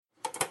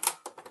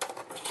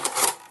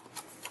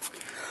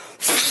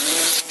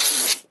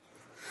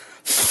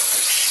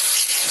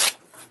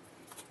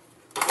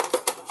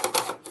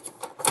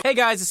Hey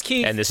guys, it's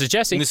Keith. And this is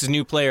Jesse. And this is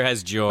New Player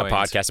Has Joined. A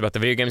podcast about the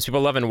video games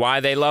people love and why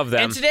they love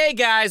them. And today,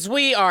 guys,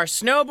 we are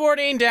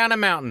snowboarding down a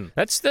mountain.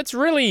 That's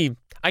really,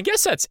 I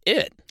guess that's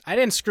it. I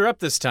didn't screw up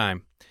this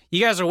time.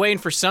 You guys are waiting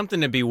for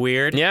something to be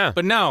weird. Yeah.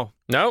 But no.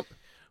 Nope.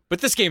 But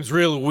this game's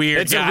real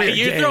weird, It's guys. a weird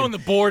You're game. throwing the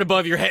board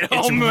above your head.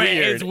 It's man,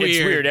 weird. it's weird.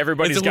 It's weird.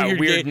 Everybody's It's a got weird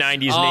weird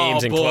 90s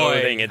names and boy.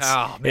 clothing.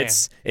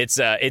 It's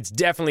man. it's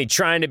definitely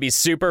trying to be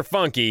super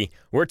funky.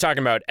 We're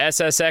talking about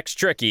SSX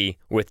Tricky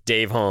with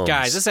Dave Holmes.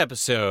 Guys, this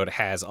episode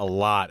has a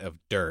lot of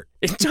dirt.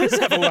 It does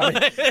have a lot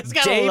of It's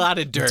got a lot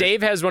of dirt.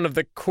 Dave has one of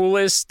the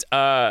coolest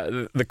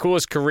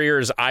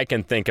careers I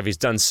can think of. He's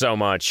done so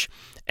much,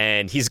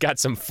 and he's got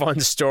some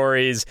fun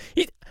stories.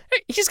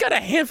 He's got a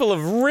handful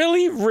of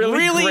really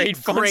great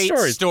fun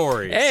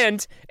stories.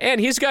 And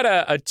he's got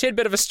a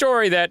tidbit of a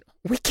story that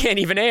we can't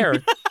even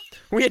air.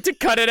 We had to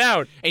cut it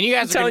out. And you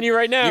guys I'm telling you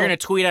right now. You're going to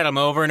tweet at him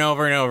over and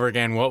over and over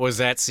again. What was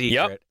that secret?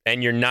 Yep.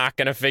 And you're not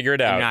going to figure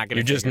it out.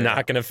 You're just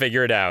not going to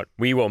figure it out.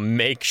 We will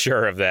make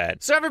sure of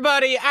that. So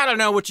everybody, I don't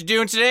know what you're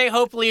doing today.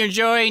 Hopefully you're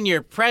enjoying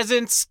your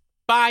presents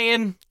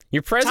buying.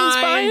 Your presents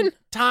buying?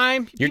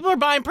 Time. People are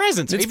buying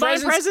presents. Are you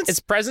buying presents? It's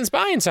presents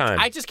buying time.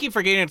 I just keep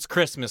forgetting it's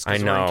Christmas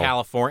because I we're know. in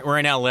California. We're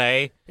in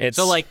LA.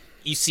 So like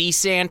you see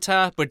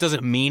Santa, but it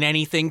doesn't mean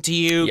anything to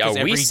you.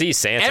 Yeah, we see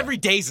Santa. Every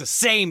day's the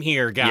same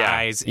here,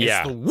 guys.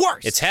 Yeah. It's the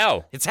worst. It's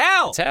hell. It's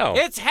hell. It's hell.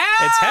 It's hell.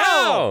 It's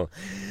hell.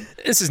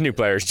 This is New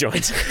Players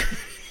Joint.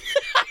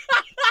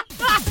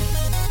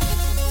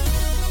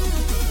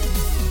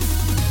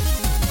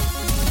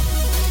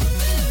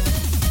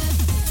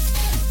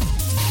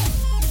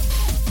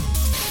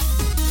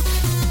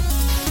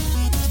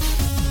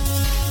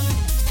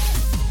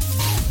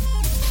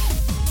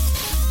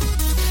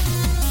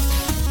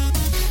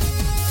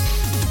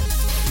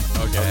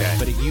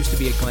 But it used to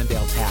be at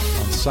Glendale Tap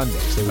on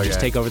Sundays. They would just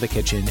take over the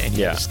kitchen, and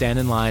you would stand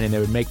in line, and they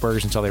would make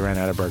burgers until they ran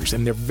out of burgers.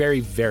 And they're very,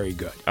 very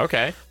good.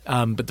 Okay.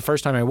 But the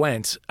first time I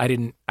went,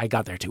 I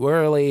got there too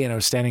early, and I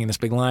was standing in this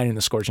big line in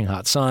the scorching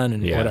hot sun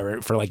and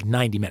whatever for like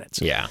 90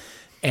 minutes. Yeah.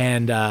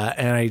 And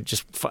I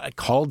just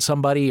called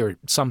somebody or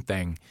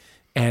something,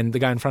 and the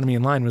guy in front of me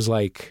in line was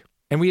like,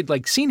 and we had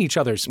like seen each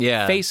other's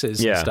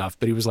faces and stuff,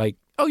 but he was like,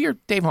 "Oh, you're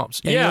Dave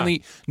Holmes." And he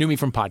only knew me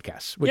from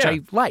podcasts, which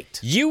I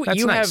liked.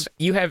 That's nice.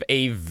 You have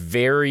a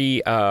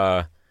very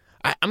I'm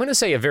going to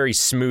say a very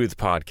smooth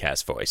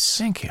podcast voice.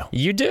 Thank you.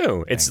 You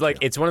do. It's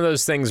it's one of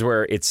those things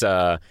where it's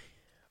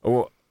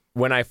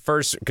when I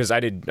first, because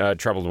I did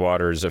Troubled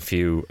Waters a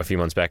few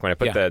months back, when I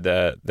put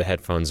the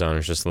headphones on, I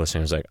was just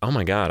listening. I was like, oh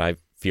my god, I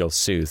feel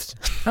soothed.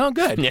 Oh,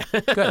 good. Yeah,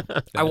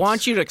 good. I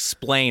want you to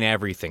explain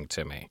everything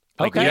to me.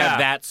 Like Okay. you have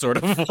that sort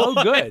of voice.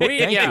 Oh, good.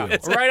 Thank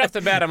you. Right off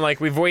the bat, I'm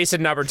like, we've wasted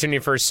an opportunity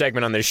for a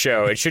segment on this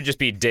show. It should just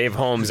be Dave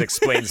Holmes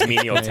explains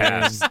menial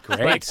tasks. Great.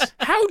 Like,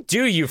 how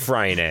do you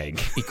fry an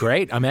egg?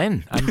 Great. I'm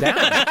in. I'm down.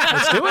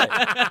 Let's do it.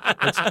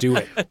 Let's do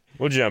it.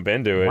 We'll jump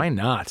into it. Why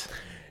not?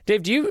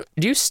 Dave, do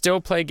you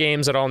still play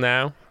games at all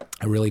now?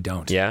 I really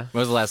don't. Yeah.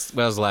 What was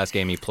the last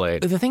game you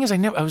played? The thing is, I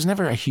was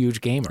never a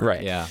huge gamer.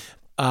 Right. Yeah.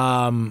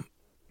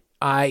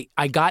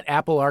 I got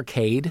Apple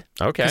Arcade.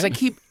 Okay.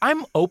 Because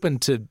I'm open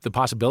to the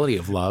possibility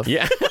of love.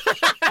 Yeah.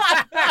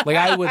 Like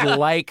I would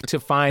like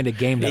to find a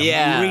game that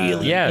I'm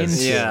really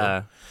into.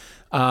 Yeah.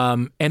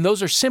 And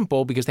those are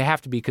simple because they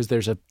have to be, because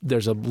there's a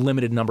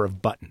limited number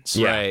of buttons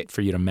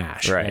for you to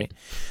mash. Right.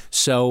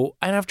 So,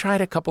 and I've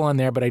tried a couple on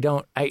there, but I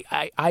don't.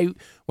 I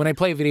when I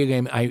play a video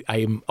game, I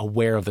am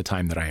aware of the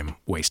time that I am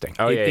wasting.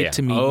 Oh, It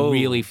to me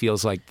really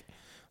feels like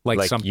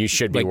some, you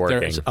should be like working.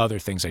 There's other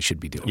things I should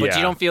be doing. But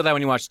you don't feel that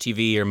when you watch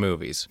TV or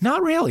movies?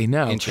 Not really,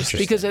 no. Interesting.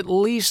 Because at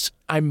least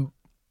I'm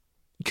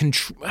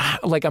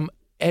I'm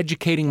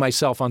educating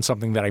myself on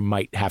something that I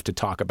might have to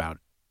talk about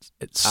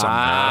someday,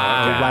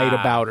 or write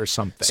about or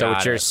something. So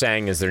what you're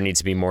saying is there needs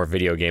to be more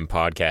video game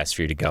podcasts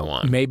for you to go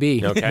on.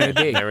 Maybe. Okay.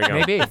 Maybe. There we go.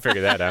 Maybe. We'll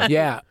figure that out.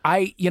 Yeah.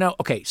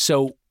 Okay.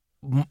 So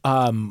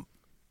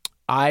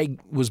I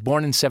was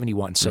born in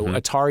 71. So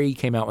Atari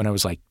came out when I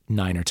was like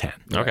 9 or 10.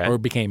 Okay. Or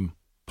became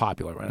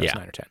popular when I was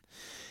 9 or 10.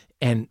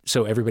 And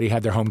so everybody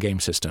had their home game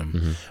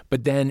system.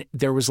 But then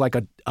there was like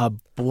a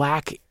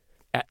black...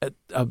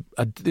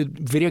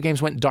 video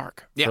games went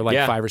dark for like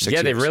 5 or 6 years.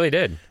 Yeah, they really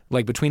did.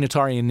 Like between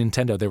Atari and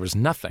Nintendo, there was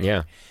nothing.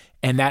 Yeah.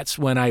 And that's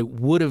when I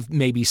would have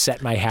maybe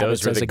set my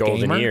habits Those were as the a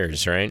golden gamer.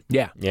 years, right?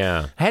 Yeah.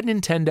 Yeah. I had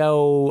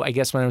Nintendo, I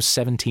guess, when I was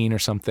 17 or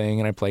something,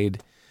 and I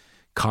played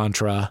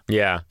Contra.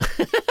 Yeah.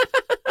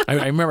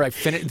 I remember I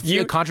finished...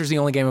 Contra's the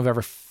only game I've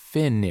ever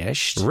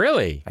finished.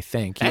 Really? I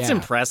think. That's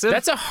impressive.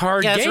 That's a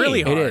hard game. It's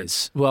really hard. It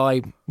is. Well,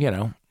 I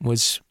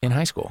was in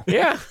high school.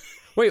 Yeah.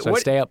 Wait, So what?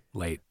 I'd stay up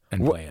late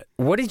and play it.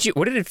 What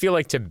did it feel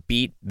like to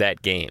beat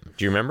that game?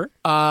 Do you remember?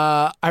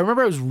 I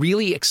remember I was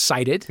really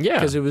excited. Yeah.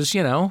 Because it was,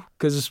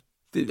 because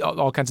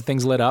all kinds of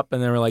things lit up,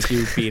 and they were like,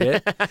 you beat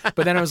it.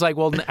 But then I was like,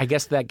 well, I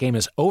guess that game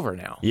is over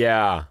now.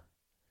 Yeah.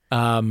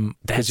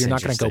 because you're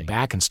not going to go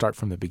back and start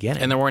from the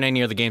beginning. And there weren't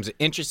any other games that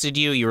interested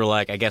you. You were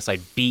like, I guess I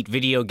beat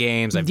video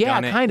games. I've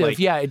done it. Kind of.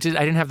 Yeah, I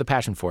didn't have the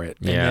passion for it.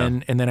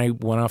 And then I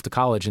went off to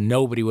college, and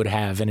nobody would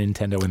have a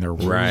Nintendo in their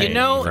room. Right.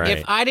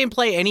 If I didn't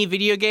play any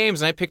video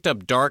games and I picked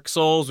up Dark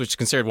Souls, which is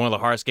considered one of the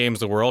hardest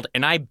games in the world,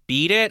 and I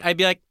beat it, I'd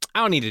be like, I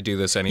don't need to do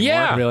this anymore.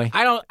 Yeah, really.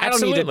 I don't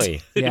need to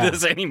do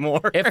this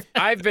anymore. If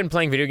I've been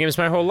playing video games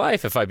my whole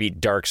life, if I beat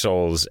Dark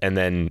Souls and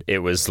then it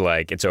was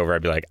like it's over,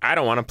 I'd be like, I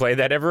don't want to play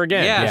that ever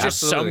again. Yeah, There's just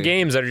some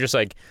games that are just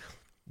like,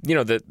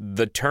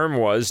 the term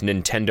was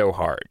Nintendo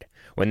hard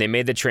when they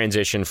made the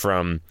transition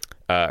from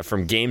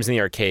games in the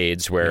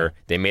arcades where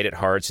they made it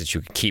hard so that you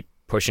could keep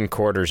pushing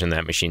quarters in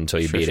that machine until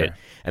you beat it.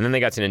 And then they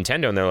got to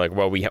Nintendo and they're like,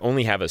 well, we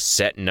only have a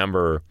set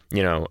number,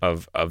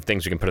 of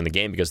things we can put in the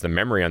game because the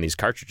memory on these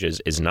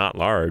cartridges is not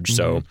large. Mm-hmm.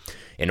 So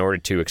in order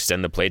to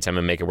extend the playtime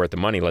and make it worth the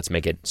money, let's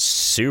make it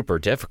super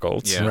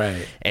difficult. Yeah.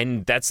 Right.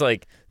 And that's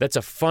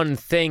a fun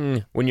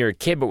thing when you're a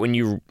kid, but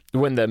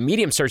when the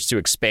medium starts to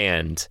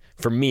expand,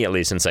 for me at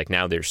least, it's like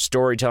now there's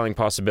storytelling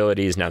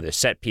possibilities, now there's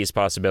set piece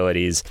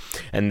possibilities,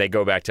 and they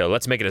go back to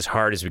let's make it as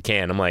hard as we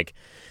can. I'm like,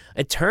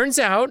 it turns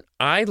out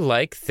I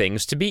like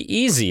things to be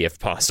easy if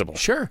possible.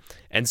 Sure.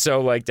 And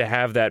so to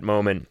have that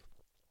moment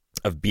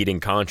of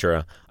beating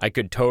Contra, I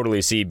could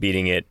totally see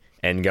beating it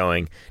and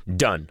going,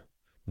 done.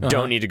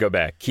 Don't need to go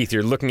back. Keith,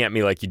 you're looking at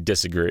me like you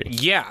disagree.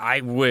 Yeah,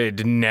 I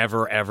would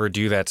never, ever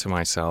do that to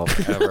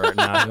myself. Ever.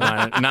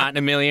 not in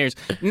a million years.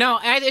 No,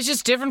 it's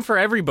just different for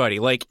everybody.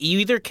 Like, you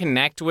either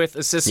connect with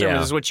a system, and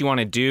this is what you want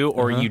to do,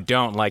 or you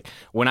don't. Like,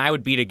 when I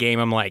would beat a game,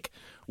 I'm like,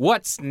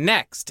 what's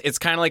next? It's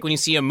kind of like when you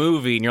see a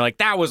movie and you're like,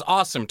 that was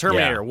awesome,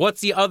 Terminator. Yeah. What's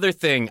the other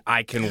thing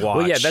I can watch?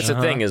 Well, yeah, that's the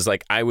thing is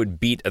I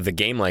would beat the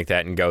game like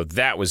that and go,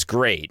 that was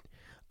great.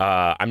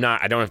 I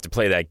don't have to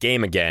play that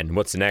game again.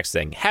 What's the next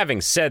thing?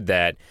 Having said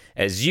that,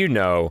 as you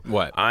know,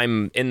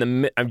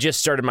 I've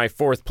just started my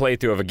 4th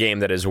playthrough of a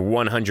game that is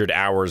 100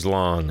 hours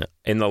long.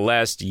 In the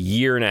last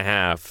year and a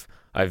half,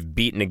 I've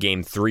beaten a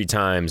game 3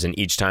 times, and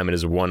each time it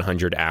is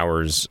 100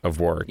 hours of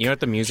work. You know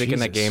what the music in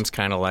that game's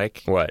kind of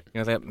like? What? You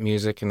know that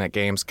music in that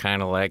game's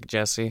kind of like,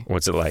 Jesse?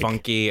 What's it like?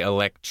 Funky,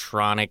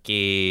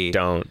 electronic-y.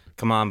 Don't.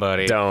 Come on,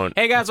 buddy. Don't.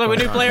 Hey, guys, welcome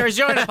to New Players.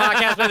 Join the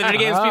podcast about the video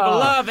games people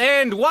love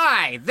and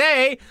why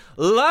they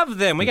love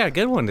them. We got a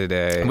good one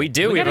today. We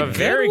do. We have a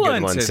very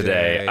good one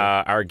today.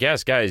 Our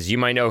guest, guys, you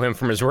might know him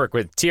from his work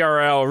with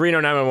TRL, Reno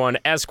 911,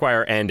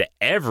 Esquire, and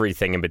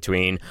everything in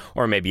between.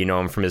 Or maybe you know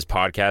him from his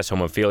podcast,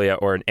 Homophilia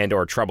or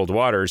Troubled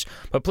Waters.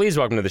 But please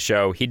welcome to the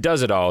show. He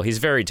does it all. He's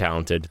very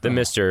talented. The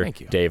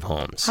Mr. Dave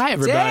Holmes. Hi,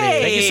 everybody.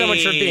 Dave. Thank you so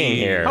much for being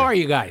here. How are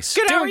you guys?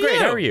 Good. Doing great.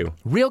 How are you?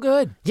 Real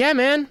good. Yeah,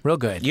 man. Real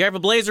good. You have a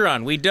blazer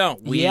on. We don't.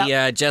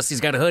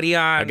 Jesse's got a hoodie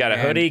on. I got a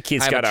hoodie.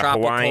 Keith's got a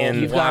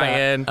Hawaiian. You've got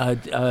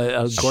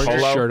a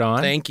gorgeous shirt on.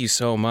 Thank you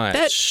so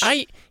much.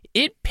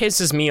 It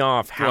pisses me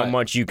off how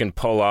much you can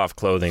pull off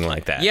clothing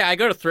like that. Yeah, I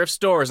go to thrift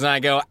stores and I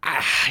go,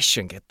 I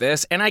shouldn't get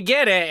this, and I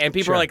get it, and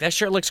people are like, that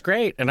shirt looks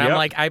great, and I'm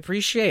like, I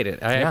appreciate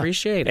it. I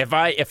appreciate it.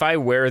 If I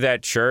wear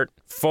that shirt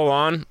full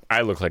on,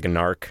 I look like a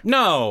narc.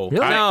 No,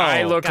 really?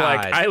 I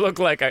look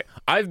like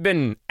I've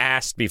been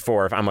asked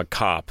before if I'm a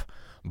cop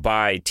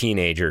by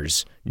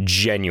teenagers,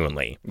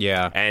 genuinely.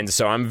 Yeah. And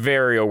so I'm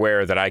very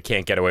aware that I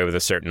can't get away with a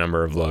certain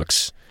number of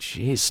looks.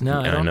 Jeez, no,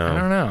 I don't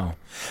know.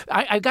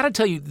 I got to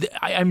tell you,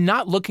 I'm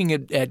not looking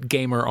at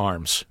gamer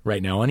arms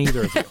right now on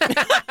either of you.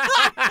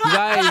 You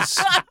guys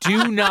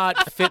do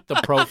not fit the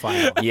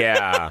profile.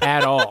 Yeah.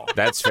 At all.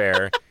 That's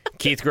fair.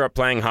 Keith grew up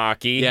playing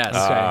hockey. Yes.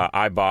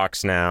 I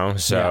box now.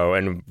 So,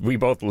 and we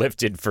both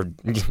lifted for,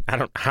 I don't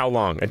know how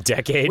long, a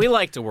decade? We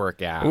like to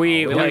work out.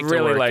 We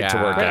really like to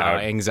work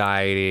out.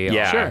 Anxiety.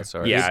 Yeah. All that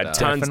sort of stuff.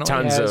 Tons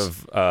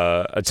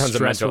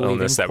of mental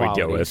illness that we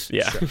deal with.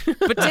 Yeah. Sure.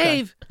 But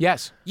Dave.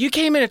 Yes. You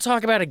came in to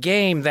talk about a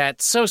game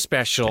that's so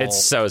special.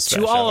 It's so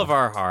special. To all of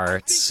our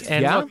hearts.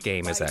 And what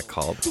game is that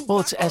called?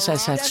 Well, it's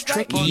SSX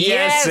Tricky.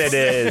 Yes, it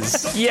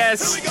is.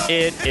 Yes,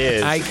 it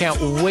is. I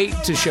can't wait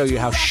to show you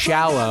how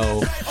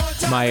shallow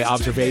my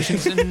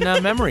observations and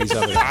memories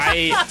of it.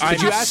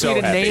 But you asked me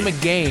to name a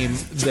game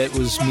that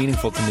was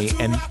meaningful to me,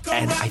 and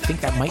I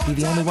think that might be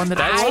the only one that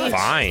That's fine.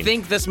 I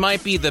think this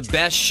might be the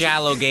best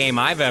shallow game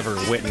I've ever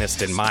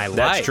witnessed in my life.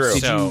 That's true.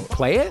 Did you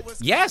play it?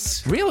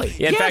 Yes. Really?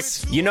 Yeah, in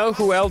fact, you know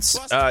who else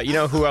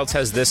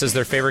has this as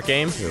their favorite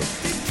game?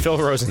 Phil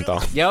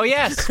Rosenthal. Oh,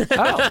 yes.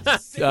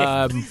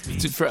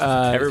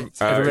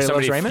 Everybody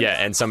Loves Raymond?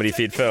 Yeah, and Somebody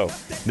Feed Phil.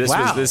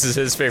 This is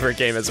his favorite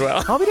game as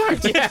well. I'll be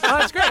darned. Yeah. Oh,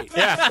 that's great.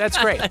 Yeah. That's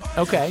great.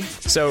 Okay.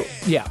 So,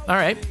 yeah, all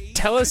right.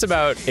 Tell us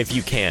about, if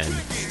you can,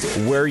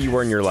 where you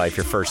were in your life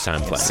your first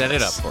time playing. Set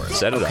it up for us.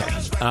 Set it up.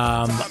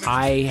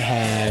 I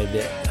had,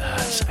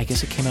 I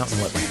guess it came out in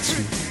what, like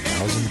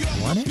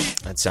 2001-ish?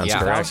 That sounds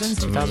correct.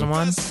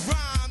 2001?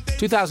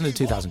 2000 to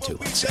 2002,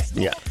 let's say.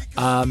 Yeah.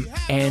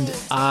 And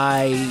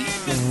I've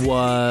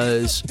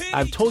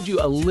told you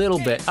a little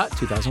bit,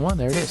 2001,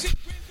 there it is.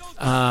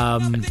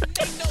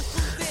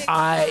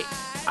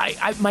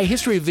 My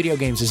history of video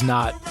games is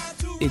not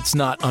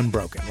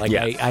unbroken. Like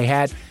I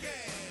had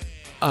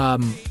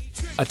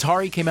a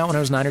Atari came out when I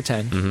was 9 or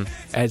 10,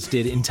 as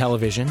did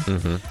Intellivision.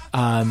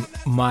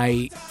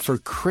 For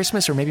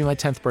Christmas or maybe my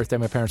 10th birthday,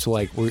 my parents were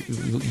like,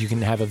 you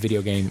can have a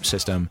video game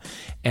system.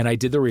 And I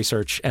did the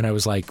research, and I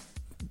was like,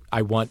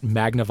 I want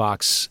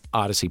Magnavox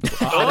Odyssey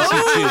 2.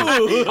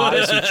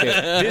 Odyssey 2.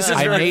 This is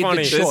very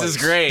funny. This is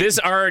great. This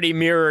already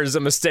mirrors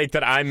a mistake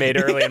that I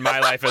made early in my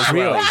life as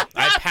well. Really?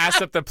 I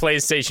passed up the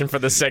PlayStation for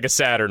the Sega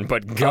Saturn,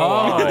 but go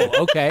on.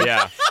 Okay.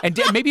 Yeah. And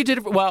maybe you did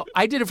it. Well,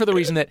 I did it for the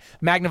reason that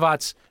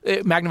Magnavox,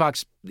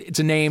 it's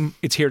a name.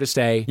 It's here to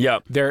stay.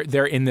 Yep.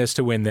 They're in this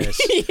to win this.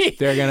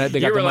 They got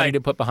the money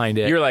to put behind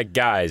it. You're like,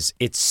 guys,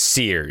 it's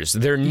Sears.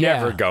 They're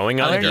never going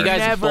under. You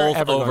guys both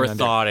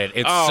overthought it.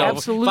 It's so.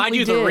 Absolutely if I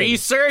do the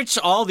research,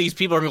 all these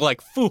people are gonna be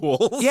like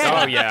fools.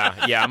 Yeah. Oh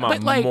yeah. I'm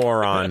a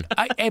moron.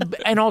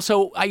 And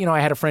also, I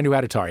had a friend who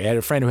had Atari. I had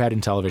a friend who had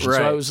Intellivision. Right.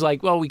 So I was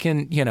like, well, we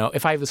can,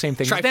 if I have the same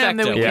thing as them,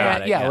 then we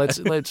can. Yeah. Let's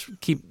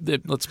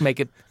make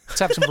it. Let's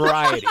have some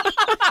variety.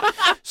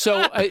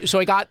 So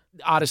I got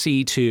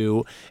Odyssey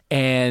 2,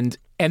 and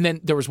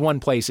then there was one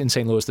place in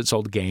St. Louis that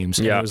sold games,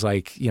 and it was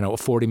like, a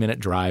 40-minute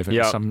drive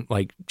and some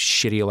like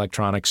shitty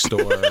electronics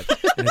store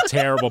in a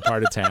terrible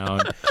part of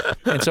town.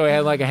 And so I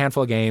had like a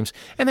handful of games,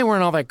 and they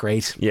weren't all that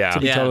great. Yeah. To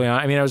be totally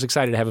honest. I mean, I was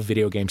excited to have a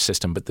video game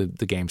system, but the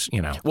games,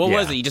 What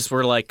was it? You just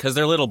were like, because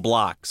they're little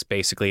blocks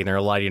basically, and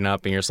they're lighting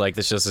up, and you're just like,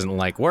 this just doesn't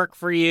like work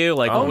for you.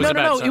 Like,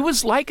 no. It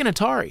was like an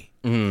Atari,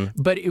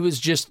 but it was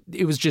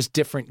just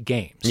different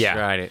games. Yeah.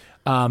 Right.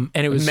 And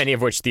it was many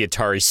of which the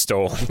Atari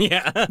stole.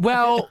 Yeah.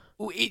 Well,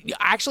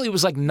 it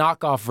was like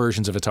knockoff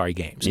versions of Atari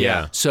games.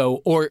 Yeah.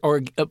 So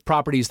or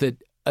properties that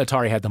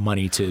Atari had the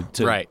money to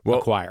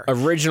acquire.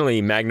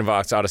 Originally,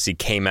 Magnavox Odyssey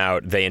came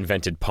out. They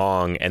invented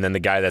Pong, and then the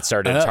guy that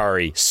started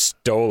Atari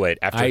stole it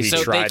after he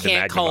tried the Magnavox. So they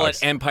can't call it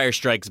Empire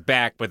Strikes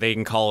Back, but they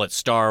can call it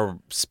Star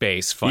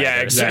Space Fighter.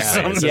 Yeah,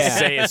 exactly.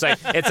 It's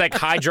like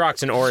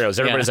Hydrox and Oreos.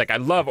 Everybody's like, I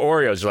love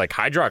Oreos. They're like,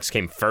 Hydrox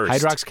came first.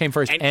 Hydrox came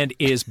first and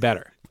is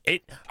better.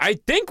 I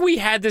think we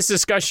had this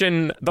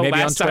discussion maybe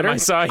last time I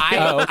saw you.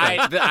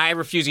 I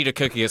refuse to eat a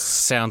cookie. It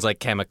sounds like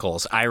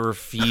chemicals. I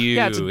refuse.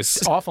 Yeah,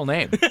 it's an awful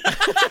name.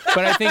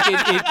 But I think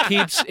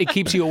it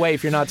keeps you away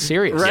if you're not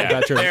serious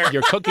about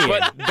your cookie.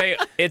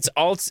 But it's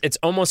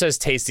almost as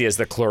tasty as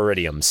the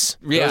Chloridiums.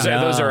 Yeah.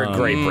 Those are a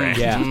great brand.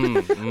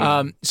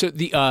 Yeah. So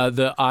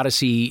the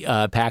Odyssey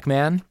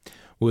Pac-Man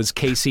was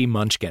KC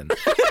Munchkin.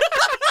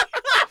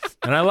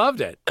 And I loved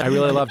it. I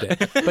really loved it.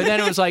 But then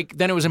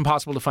it was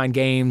impossible to find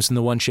games, and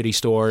the one shitty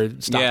store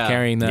stopped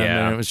carrying them,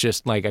 and it was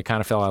just like I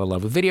kind of fell out of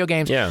love with video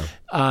games. Yeah.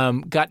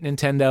 Got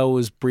Nintendo,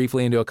 was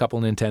briefly into a couple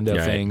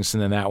Nintendo things,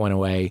 and then that went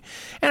away.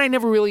 And I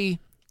never really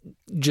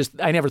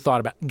I never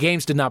thought about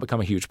games. Did not become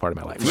a huge part of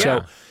my life.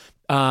 Yeah.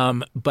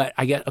 So, but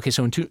I get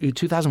so in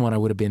 2001 I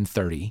would have been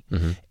 30,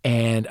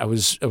 and I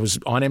was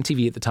on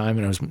MTV at the time,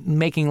 and I was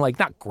making like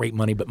not great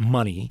money, but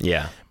money.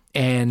 Yeah.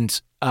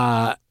 And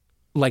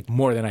like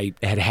more than I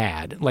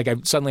had. Like I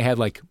suddenly had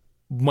like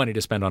money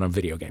to spend on a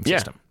video game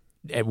system,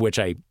 which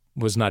I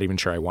was not even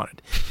sure I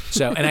wanted.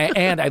 So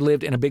and I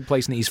lived in a big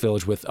place in the East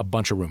Village with a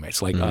bunch of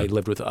roommates. Like I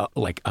lived with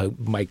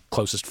my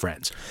closest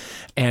friends.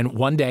 And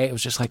one day I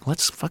was just like,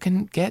 let's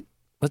get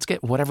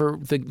whatever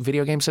the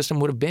video game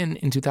system would have been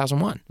in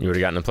 2001. You would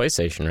have gotten a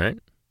PlayStation, right?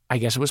 I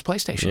guess it was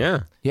PlayStation.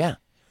 Yeah. Yeah.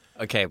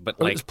 Okay, but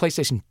it was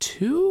PlayStation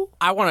 2?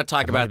 I want to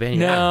talk about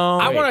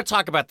I want to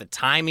talk about the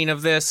timing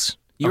of this.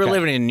 You were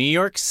living in New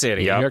York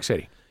City. New York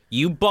City.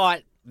 You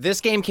bought this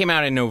game came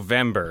out in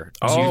November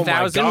 2001.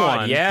 My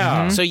God,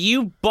 yeah. So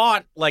you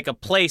bought like a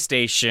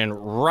PlayStation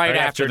right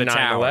after the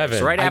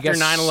 9/11. Right after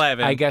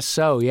 9/11. I guess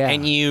so, yeah.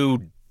 And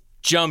you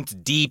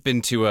jumped deep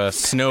into a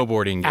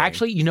snowboarding game.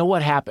 Actually, you know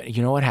what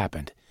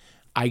happened?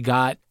 I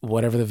got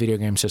whatever the video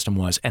game system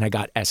was, and I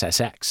got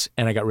SSX,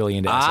 and I got really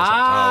into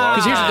SSX.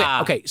 Because here's the thing.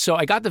 Okay, so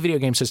I got the video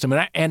game system,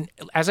 and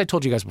as I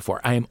told you guys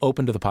before, I am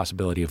open to the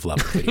possibility of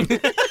love with video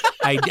games.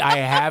 I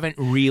haven't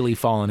really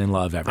fallen in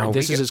love ever.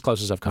 This is as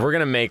close as I've come. We're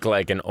gonna make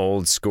like an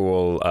old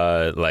school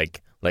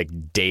like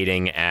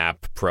dating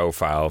app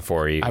profile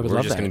for you.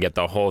 We're just gonna get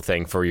the whole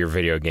thing for your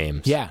video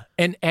games. Yeah,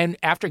 and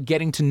after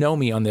getting to know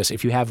me on this,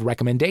 if you have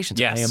recommendations,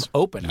 I am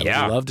open.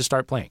 I would love to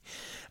start playing.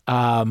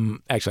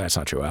 Actually, that's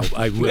not true.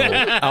 I will.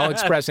 I'll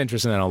express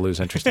interest and then I'll lose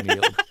interest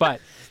immediately.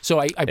 But so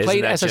I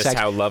played SSX. Just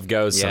how love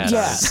goes.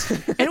 Sometimes. Yeah,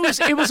 and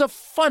it was a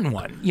fun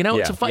one.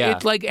 It's a fun.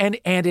 It's like and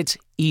it's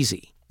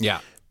easy.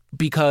 Yeah.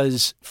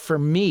 Because for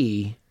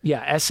me,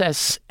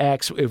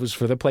 SSX, it was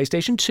for the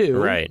PlayStation 2.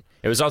 Right.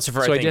 It was also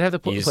for, I did have the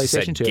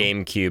PlayStation 2.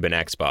 GameCube and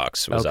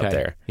Xbox was up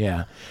there.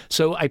 Yeah.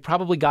 So I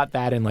probably got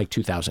that in like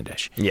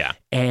 2000-ish. Yeah.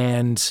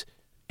 And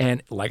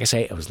like I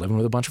say, I was living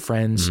with a bunch of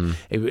friends.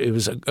 It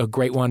was a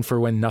great one for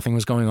when nothing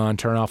was going on,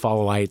 turn off all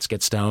the lights,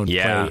 get stoned, play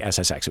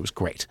SSX. It was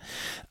great.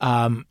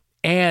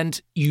 And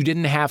you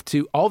didn't have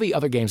to, all the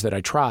other games that I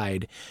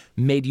tried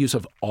made use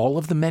of all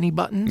of the many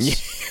buttons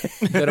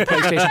that a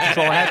PlayStation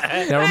controller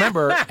had. Now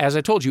remember, as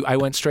I told you, I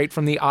went straight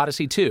from the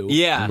Odyssey 2,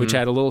 which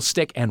had a little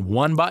stick and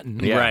one button,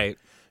 right,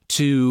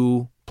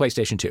 to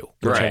PlayStation 2,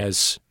 which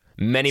has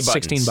Many buttons.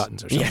 16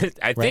 buttons or something.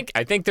 Yeah,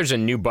 I think there's a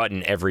new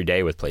button every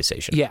day with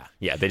PlayStation. Yeah.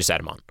 Yeah, they just add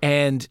them on.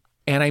 And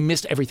I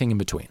missed everything in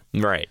between.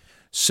 Right.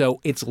 So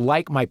it's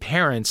like my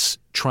parents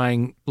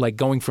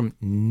going from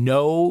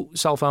no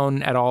cell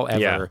phone at all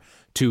ever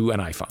to an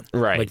iPhone.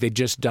 Right. Like they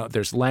just don't,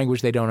 there's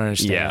language they don't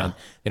understand. Yeah.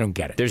 They don't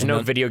get it. There's no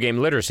video game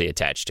literacy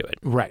attached to it.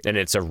 Right. And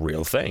it's a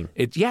real thing.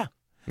 Yeah.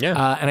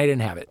 And I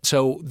didn't have it.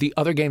 So the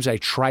other games I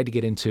tried to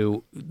get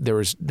into, there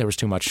was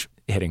too much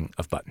hitting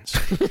of buttons,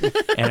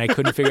 and I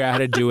couldn't figure out how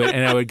to do it.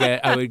 And I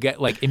would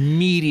get like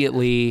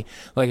immediately,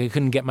 like I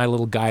couldn't get my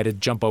little guy to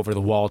jump over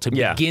the wall to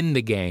begin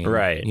the game,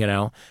 right? You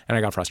know, and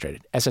I got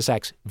frustrated.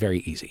 SSX,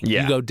 very easy.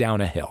 Yeah. You go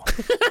down a hill.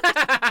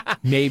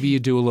 Maybe you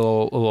do a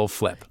little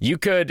flip. You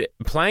could,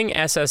 playing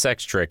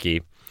SSX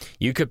Tricky,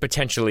 you could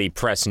potentially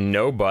press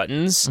no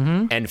buttons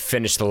and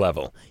finish the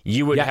level.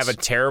 You would have a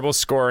terrible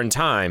score in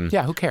time.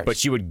 Yeah, who cares?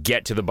 But you would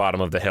get to the bottom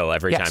of the hill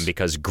every time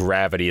because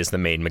gravity is the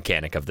main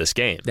mechanic of this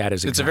game. That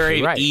is exactly It's a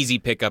very right. easy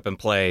pick up and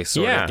play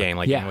sort of game.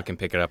 Like anyone can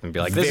pick it up and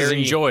be like, this is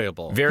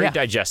enjoyable. Very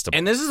digestible.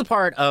 And this is a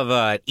part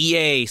of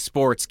EA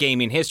Sports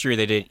gaming history.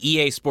 They did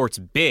EA Sports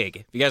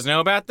Big. You guys know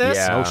about this?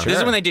 Yeah. Oh, sure. This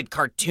is when they did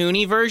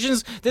cartoony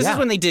versions. This is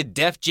when they did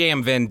Def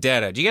Jam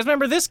Vendetta. Do you guys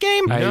remember this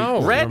game?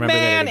 No. Red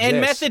Man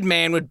and Method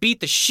Man would beat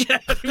the shit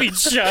out of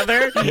each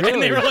other,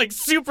 and they were like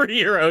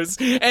superheroes.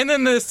 And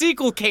then the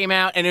sequel came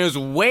out, and it was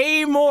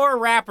way more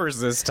rappers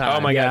this time. Oh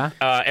my god!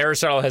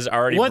 Aristotle has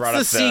already brought up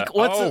the sequel.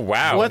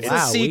 What's the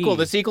sequel?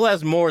 The sequel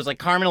has more. It's like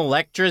Carmen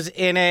Electra's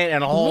in it,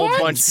 and a whole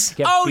bunch.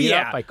 Get beat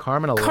up by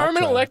Carmen Electra.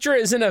 Carmen Electra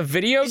is in a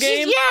video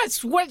game.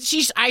 Yes.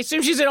 I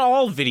assume she's in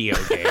all video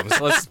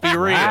games. Let's be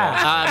real.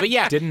 But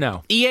yeah, didn't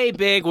know. EA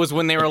Big was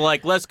when they were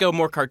like, let's go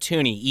more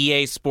cartoony.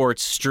 EA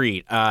Sports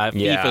Street,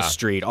 FIFA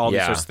Street, all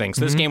these sorts of things.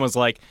 So this game was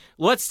like,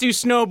 let's do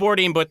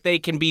snowboarding, but they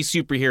can be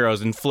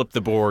superheroes and flip the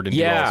board and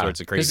do all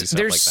sorts of crazy stuff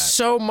like that. There's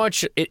so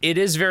much. It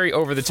is very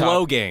over the top.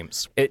 Flow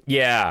games.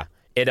 I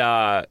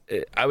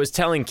was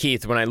telling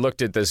Keith when I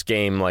looked at this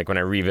game, like when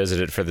I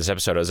revisited it for this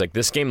episode, I was like,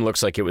 this game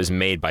looks like it was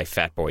made by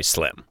Fatboy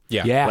Slim.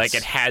 Yeah. Yes. Like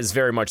it has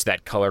very much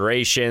that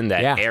coloration,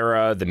 that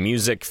era, the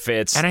music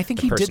fits. And I think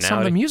he did some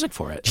of the music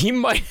for it. He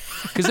might.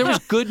 Because there was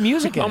good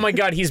music in it. Oh my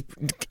God,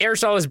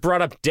 Aristotle has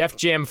brought up Def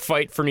Jam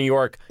Fight for New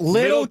York.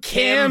 Little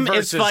Kim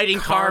is fighting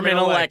Carmen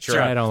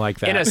Electra. I don't like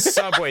that. In a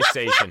subway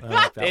station. I don't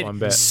like that one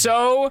bit.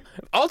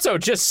 Also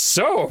just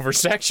so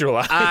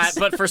over-sexualized.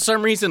 But for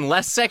some reason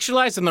less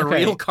sexualized than the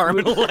real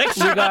Carmen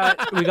Electra.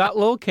 We got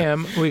Lil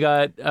Kim. We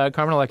got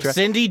Carmen Electra.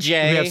 Cindy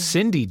J. We have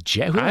Cindy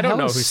J. I don't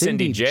know who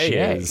Cindy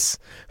J is.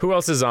 Who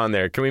else is on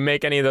there? Can we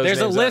make any of those There's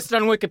names a list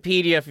on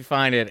Wikipedia if you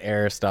find it,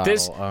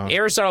 Aristotle.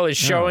 Aristotle is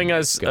showing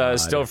us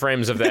still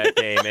frames of that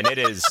game, and it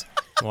is...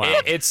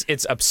 Wow.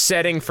 It's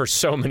upsetting for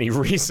so many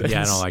reasons.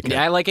 Yeah, I don't like it.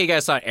 Yeah, I like how you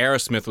guys thought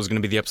Aerosmith was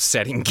going to be the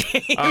upsetting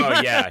game.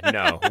 Oh, yeah,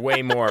 no.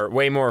 Way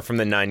more from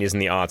the 90s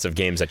and the aughts of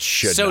games that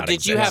should not did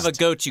exist. you have a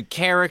go-to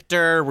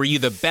character? Were you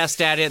the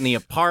best at it in the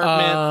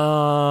apartment?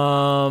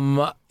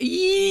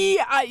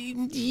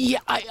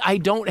 I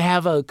don't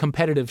have a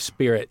competitive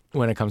spirit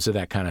when it comes to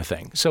that kind of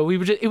thing. So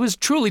it was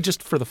truly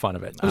just for the fun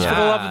of it. It was for the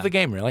love of the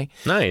game, really.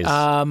 Nice.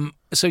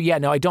 So yeah,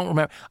 no, I don't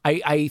remember.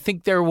 I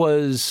think there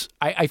was.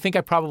 I think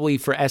I probably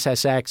for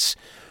SSX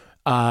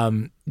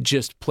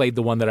just played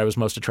the one that I was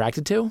most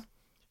attracted to.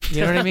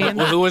 You know what I mean?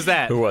 Well, who was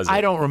that? Who was it?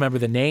 I don't remember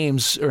the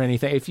names or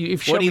anything. If you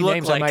show What do me you look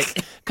names, like? I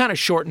might kind of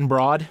short and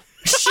broad.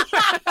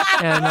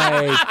 And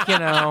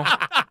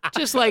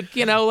just like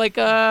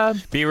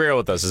Be real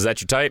with us. Is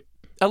that your type?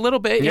 a little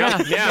bit.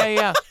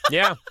 Yeah.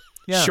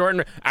 Yeah. Short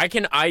and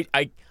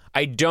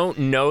I don't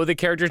know the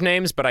characters'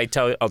 names, but I'll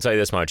tell you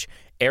this much.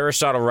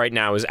 Aristotle right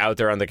now is out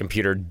there on the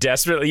computer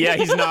desperately. Yeah,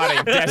 he's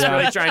nodding,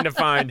 desperately trying to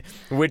find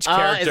which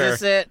character. Is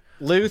this it?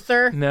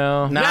 Luther?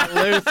 No, Not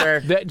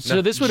Luther.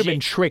 So this would have been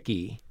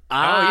tricky.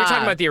 Oh, you're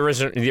talking about the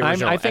original.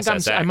 I think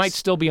SSX. I might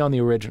still be on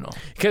the original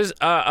because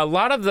a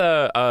lot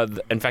of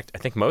in fact, I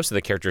think most of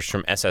the characters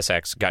from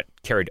SSX got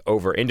carried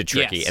over into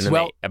Tricky, and then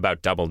they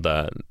about doubled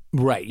the.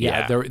 Right.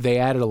 Yeah. They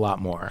added a lot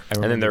more.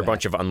 And then there are a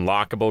bunch of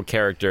unlockable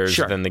characters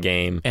within the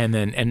game, and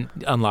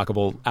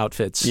unlockable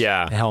outfits.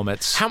 Yeah.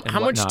 Helmets. How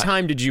much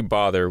time did you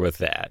bother with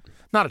that?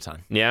 Not a ton.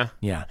 Yeah?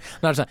 Yeah.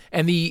 Not a ton.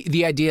 And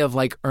the idea of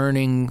like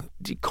earning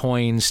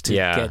coins to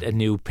get a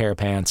new pair of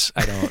pants,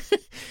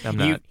 I'm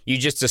not. You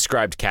just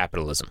described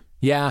capitalism.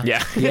 Yeah.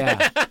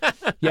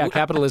 Yeah,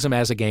 capitalism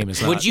as a game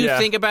is not. Would you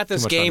think about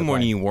this game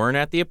when you weren't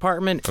at the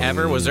apartment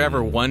ever? Was there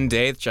ever one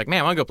day that you're like,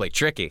 man, I want to go play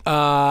Tricky?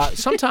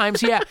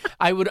 Sometimes, yeah.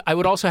 I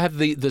would also have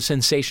the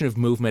sensation of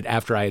movement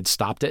after I had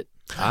stopped it.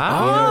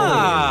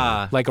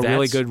 Like a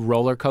really good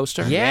roller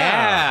coaster.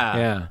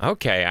 Yeah.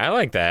 Okay, I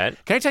like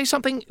that. Can I tell you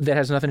something that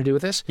has nothing to do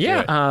with this?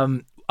 Yeah.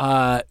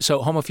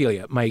 So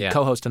Homophilia, my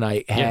co-host and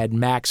I had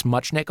Max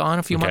Muchnick on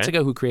a few months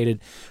ago, who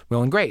created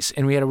Will and Grace,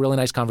 and we had a really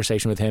nice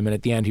conversation with him. And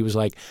at the end, he was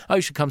like, "Oh,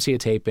 you should come see a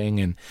taping,"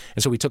 and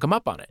so we took him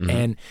up on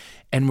it.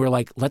 And we're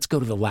like, "Let's go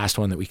to the last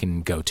one that we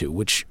can go to,"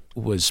 which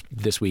was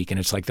this week, and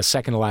it's like the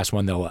second to last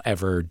one they'll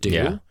ever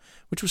do,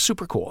 which was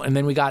super cool. And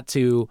then we got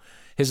to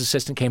his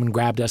assistant came and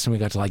grabbed us, and we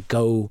got to like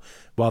go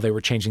while they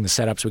were changing the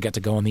setups. We got to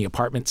go on the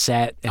apartment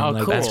set, and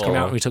came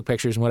out and we took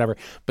pictures and whatever.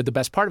 But the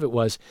best part of it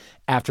was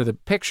after the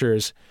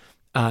pictures,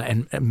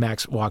 and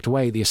Max walked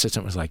away. The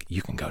assistant was like,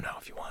 "You can go now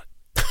if you want."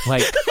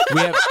 Like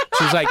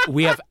she was like,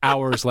 "We have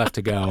hours left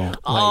to go.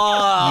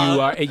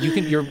 Like,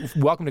 you're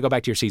welcome to go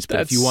back to your seats,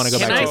 but if you want to go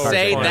back to your car, can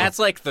I say that's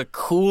like the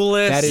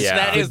coolest?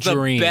 That is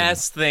the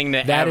best thing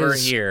to ever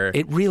hear.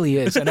 It really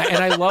is, and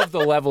I love the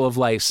level of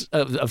like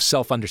of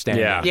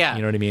self-understanding. Yeah,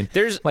 you know what I mean.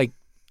 There's like.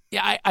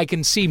 Yeah, I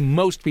can see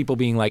most people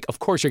being like, of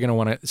course you're going to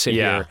want to sit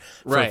here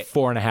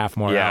for 4.5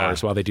 more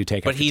hours while they do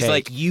take. But he's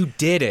like, you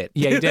did it.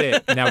 Yeah, you did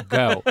it. Now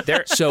go.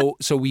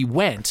 So we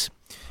went,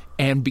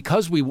 and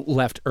because we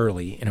left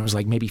early, and it was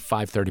like maybe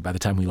 5:30 by the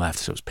time we left,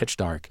 so it was pitch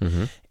dark,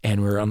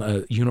 and we were on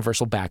the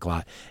Universal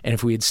backlot. And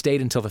if we had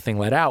stayed until the thing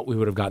let out, we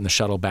would have gotten the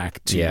shuttle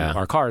back to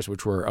our cars,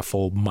 which were a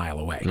full mile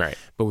away. Right.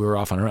 But we were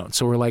off on our own.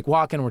 So we're like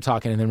walking, we're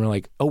talking, and then we're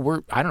like,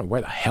 I don't know where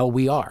the hell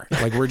we are.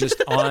 Like we're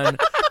just on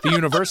the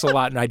Universal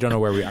lot, and I don't know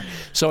where we are.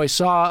 So I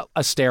saw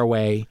a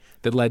stairway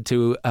that led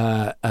to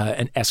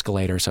an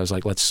escalator. So I was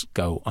like, let's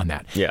go on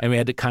that. Yeah. And we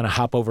had to kind of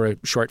hop over a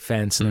short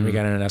fence, and then we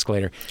got on an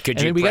escalator.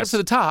 Then we got up to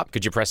the top.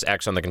 Could you press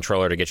X on the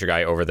controller to get your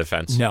guy over the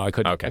fence? No, I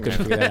couldn't. Okay. I couldn't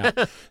figure that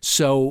out.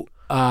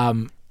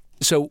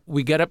 So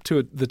we get up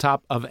to the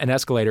top of an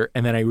escalator,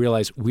 and then I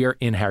realized we are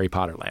in Harry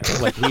Potter land.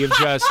 Like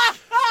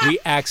we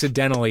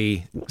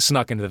accidentally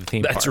snuck into the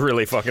theme park. That's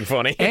really fucking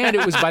funny. And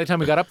it was, by the time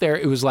we got up there,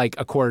 it was like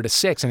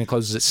 5:45, and it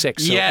closes at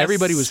 6. So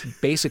everybody was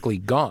basically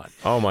gone.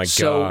 Oh my God.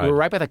 So we're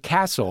right by the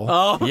castle.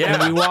 Oh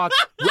yeah. And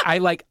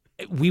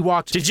we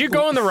walked. Did you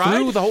go on the ride?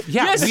 Through the whole,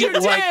 yes, you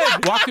did.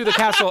 Walked through the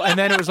castle, and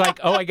then it was like,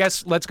 I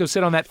guess let's go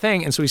sit on that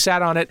thing. And so we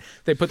sat on it.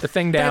 They put the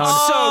thing down,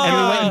 and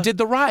we went and did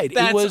the ride.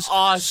 That's it was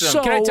awesome.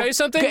 So Can I tell you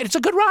something? It's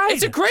a good ride.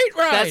 It's a great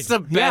ride. That's the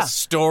best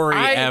story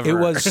ever. It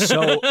was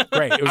so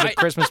great. It was a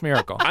Christmas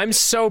miracle. I'm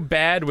so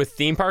bad with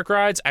theme park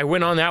rides. I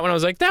went on that one. I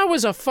was like, that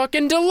was a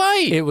fucking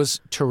delight. It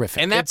was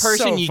terrific. And that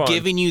person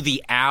giving you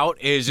the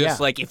out is just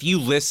like, if you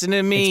listen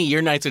to me,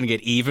 your night's going to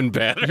get even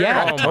better.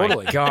 Yeah,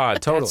 totally.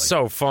 God, totally. That's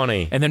so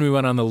funny. And then we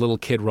went on the little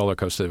kid roller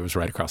coaster that was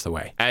right across the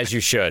way. As you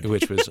should.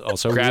 Which was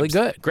also really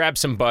good. Grab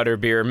some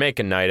butterbeer, make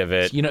a night of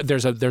it. You know,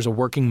 there's a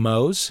working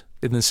Moe's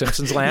in the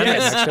Simpsons land.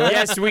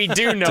 Yes, we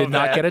do know Did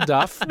not get a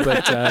Duff,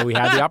 but we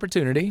had the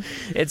opportunity.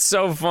 It's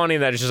so funny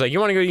that it's just like, you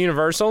want to go to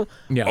Universal?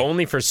 Yeah.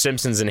 Only for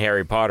Simpsons and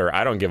Harry Potter.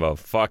 I don't give a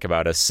fuck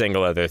about a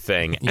single other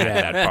thing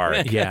at that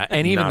park. Yeah,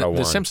 and even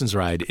the Simpsons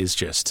ride is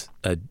just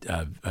a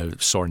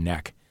sore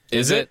neck.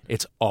 Is it?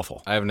 It's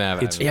awful. I've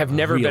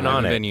never been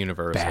on it. Been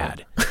Universal.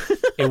 Bad.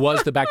 It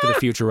was the Back to the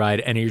Future ride,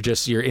 and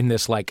you're in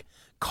this like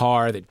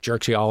car that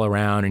jerks you all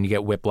around, and you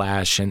get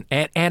whiplash, and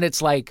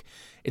it's like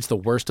it's the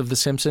worst of the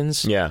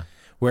Simpsons. Yeah.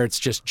 Where it's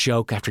just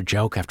joke after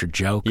joke after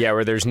joke. Yeah,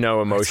 where there's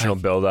no emotional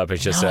buildup.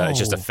 It's just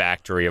a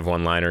factory of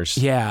one-liners.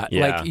 Yeah.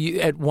 Like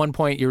at one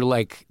point you're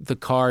like, the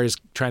car is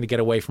trying to get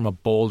away from a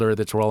boulder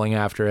that's rolling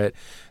after it,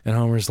 and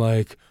Homer's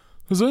like,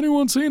 has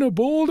anyone seen a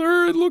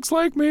boulder? It looks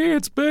like me.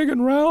 It's big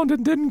and round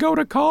and didn't go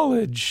to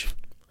college.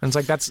 And it's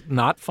like, that's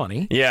not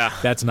funny. Yeah.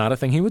 That's not a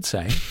thing he would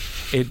say.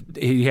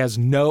 He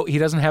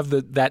doesn't have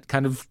that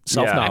kind of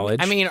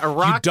self-knowledge. I mean, a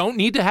rock... You don't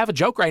need to have a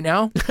joke right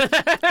now.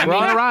 We're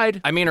on a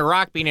ride. I mean, a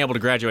rock being able to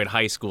graduate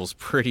high school is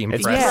pretty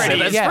impressive.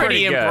 That's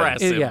pretty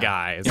impressive,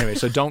 guys. Anyway,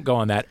 so don't go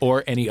on that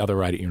or any other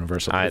ride at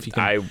Universal.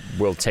 I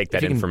will take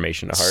that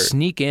information to heart.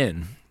 Sneak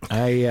in.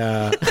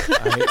 I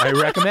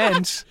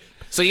recommend...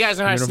 So you guys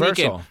know how to sneak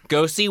in.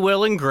 Go see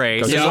Will and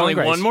Grace. There's only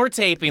one more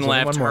taping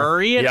left.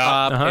 Hurry it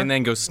up, and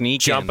then go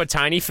sneak Jump a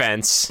tiny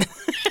fence.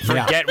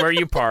 Forget where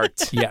you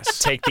parked. Yes.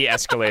 Take the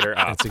escalator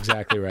up. That's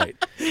exactly right.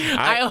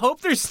 I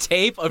hope there's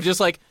tape of just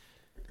like,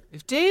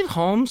 if Dave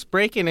Holmes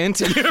breaking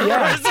into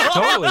Universal. Yeah,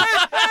 totally.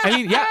 I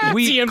mean,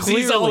 we TMZ's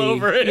clearly, all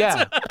over it.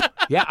 Yeah.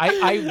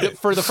 I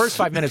for the first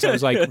 5 minutes, I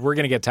was like, we're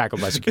going to get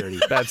tackled by security.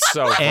 That's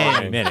so funny.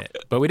 Any minute.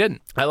 But we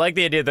didn't. I like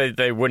the idea that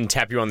they wouldn't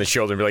tap you on the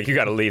shoulder and be like, you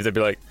got to leave. They'd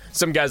be like,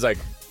 some guy's like,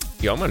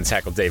 yo, I'm going to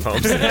tackle Dave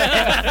Holmes.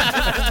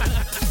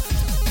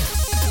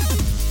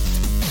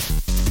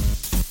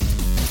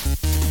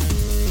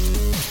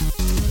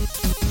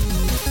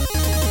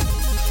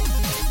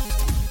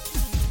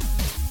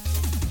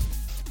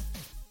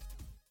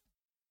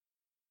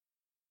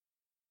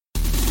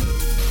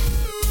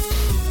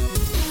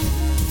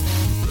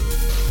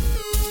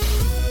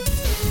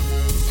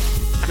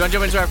 You want to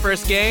jump into our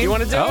first game? You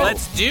want to do it?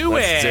 Let's do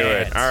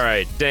it. All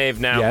right, Dave,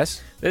 now.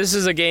 Yes? This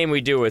is a game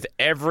we do with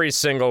every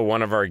single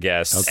one of our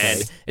guests.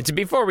 Okay. And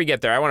before we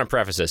get there, I want to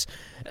preface this.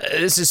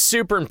 This is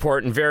super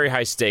important, very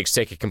high stakes.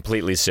 Take it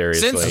completely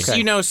seriously. Since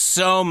you know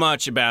so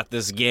much about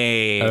this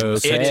game,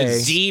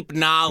 it's deep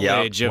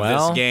knowledge of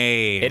this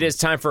game. It is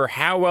time for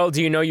How Well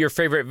Do You Know Your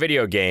Favorite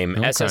Video Game,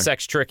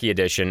 SSX Tricky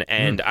Edition.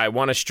 And I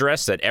want to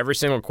stress that every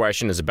single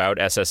question is about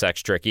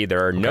SSX Tricky.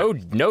 There are no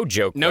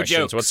joke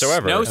questions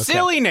whatsoever. No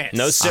silliness.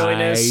 No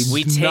silliness.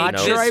 We take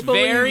this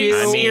very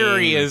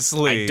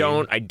seriously.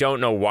 I don't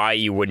know why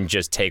you wouldn't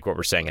just take what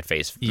we're saying at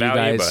face value,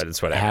 you guys but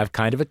it's whatever. Have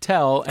kind of a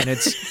tell, and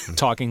it's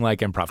talking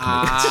like I'm improv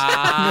comedians.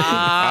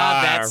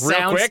 That real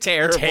sounds quick,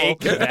 terrible. Take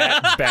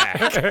that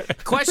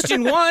back.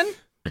 Question 1.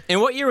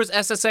 In what year was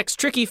SSX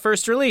Tricky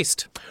first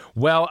released?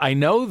 Well, I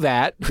know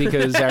that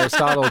because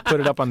Aristotle put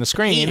it up on the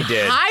screen. He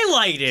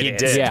highlighted it. He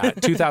did. Yeah,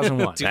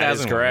 2001. That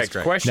is correct.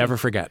 Question. Never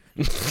forget.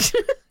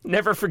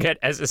 Never forget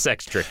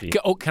SSX Tricky.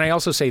 Oh, can I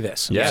also say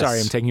this? Yes.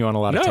 Sorry, I'm taking you on a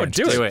lot of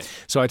tangents. Do it.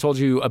 So I told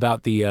you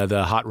about the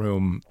hot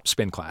room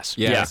spin class.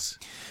 Yes.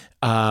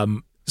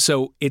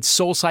 So it's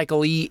Soul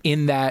Cycle-y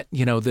in that,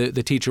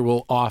 the teacher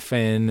will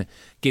often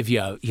give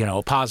you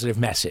a positive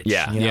message.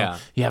 Yeah.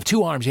 You have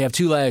 2 arms, you have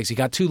 2 legs, you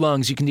got 2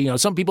 lungs, you can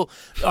some people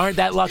aren't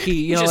that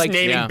lucky, Just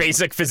naming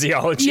basic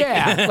physiology.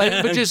 Yeah,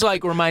 but just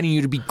reminding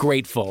you to be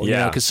grateful,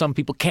 because some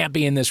people can't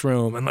be in this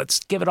room, and let's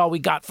give it all we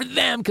got for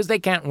them because they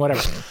can't,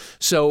 whatever.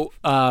 So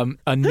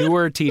a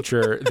newer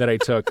teacher that I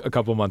took a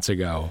couple months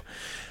ago,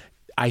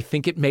 I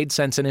think it made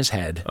sense in his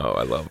head. Oh,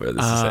 I love where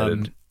this is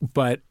headed.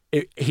 But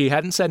he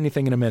hadn't said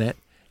anything in a minute.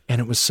 And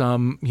it was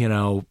some, it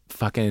was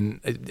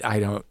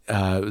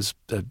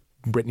a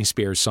Britney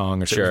Spears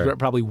song or something. Sure.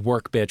 Probably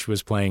Work Bitch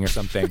was playing or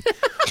something.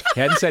 He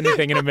hadn't said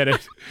anything in a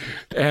minute.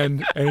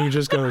 And he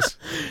just goes,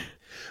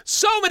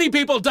 so many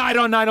people died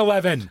on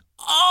 9/11.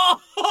 Oh!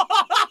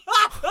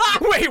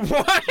 Wait,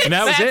 what? And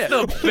that was it.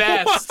 That's the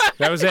best.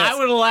 That was it. I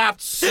would have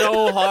laughed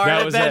so hard That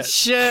at was that it.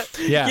 shit.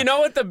 Yeah. You know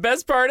what the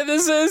best part of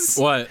this is?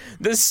 What?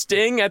 The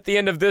sting at the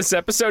end of this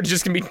episode is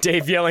just going to be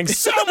Dave yelling,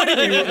 so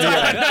many people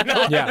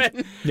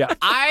died. Yeah.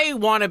 I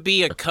want to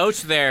be a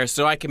coach there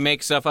so I can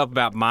make stuff up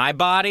about my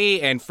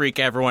body and freak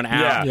everyone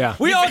out. Yeah.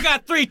 We all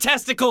got 3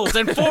 testicles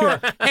and 4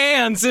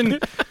 hands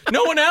and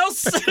no one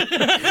else.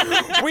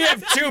 We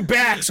have 2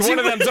 backs. One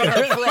of them's on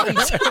our front.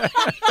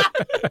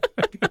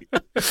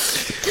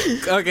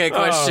 Okay,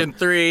 question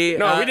 3.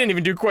 No, we didn't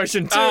even do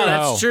question 2. Oh,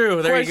 that's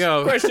true. There you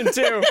go. Question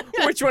 2.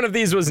 Which one of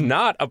these was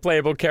not a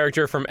playable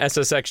character from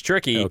SSX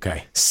Tricky?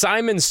 Okay.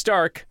 Simon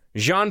Stark,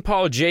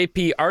 Jean-Paul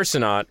J.P.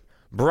 Arsenault,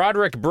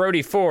 Broderick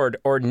Brody Ford,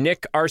 or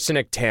Nick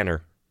Arsenic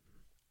Tanner?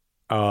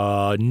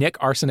 Nick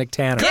Arsenic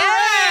Tanner.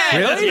 Yeah!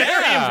 Really? That's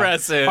very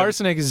impressive.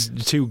 Arsenic is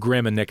too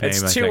grim a nickname,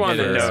 It's I too think, on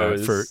the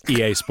nose. for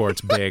EA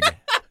Sports Big.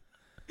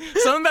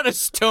 Something about a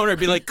stoner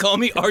be like, call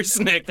me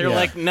Arsenic. They're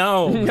like,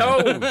 no.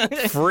 No,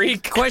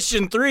 freak.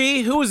 Question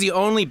 3. Who was the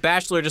only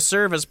bachelor to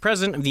serve as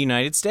president of the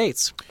United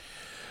States?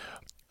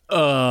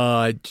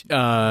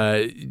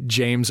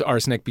 James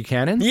Arsenic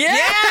Buchanan?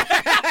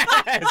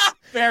 Yes!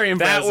 Very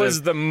impressive. That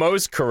was the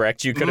most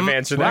correct you could have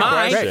answered that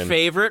my question.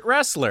 favorite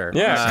wrestler.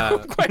 Yeah.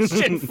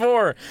 Question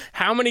 4.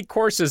 How many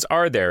courses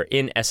are there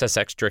in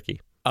SSX Tricky?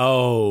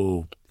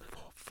 Oh,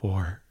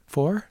 4?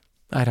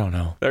 I don't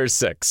know. There's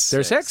 6.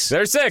 There's 6?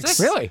 There's 6.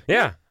 Really?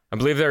 Yeah. I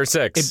believe there are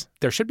 6.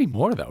 There should be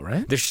more, though,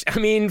 right?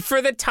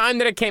 For the time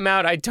that it came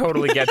out, I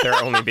totally get there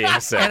only being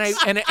 6.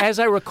 And as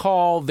I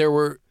recall, there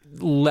were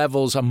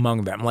levels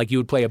among them. Like you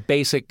would play a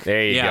basic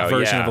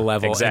version of a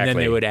level, and then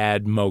they would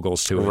add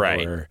moguls to it.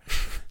 Right. Or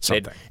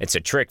something. It's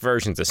a trick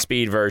version, it's a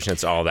speed version,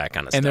 it's all that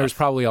kind of stuff. And there's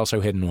probably also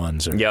hidden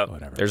ones or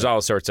whatever. There's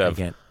all sorts of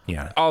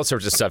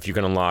stuff you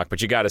can unlock,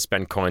 but you got to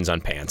spend coins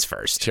on pants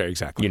first. Sure,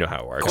 exactly. You know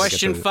how it works.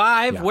 Question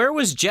 5. Where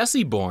was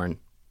Jesse born?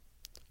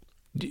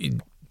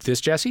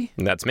 This Jesse?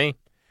 That's me.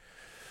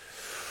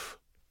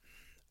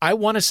 I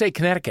want to say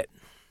Connecticut.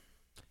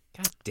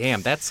 God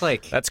damn, that's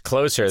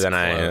closer than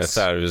I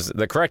thought it was.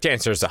 The correct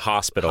answer is a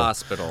hospital.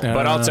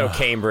 But also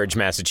Cambridge,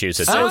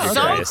 Massachusetts. So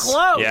close.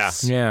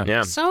 close.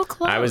 Yeah. So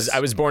close. I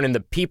was born in the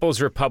People's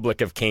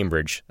Republic of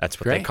Cambridge. That's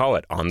what they call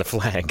it on the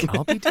flag.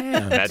 I'll be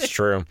damned. That's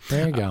true.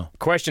 There you go.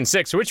 Question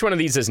 6. Which one of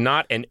these is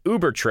not an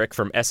Uber trick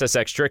from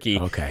SSX Tricky?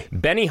 Okay.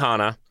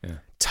 Benihana,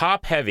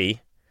 Top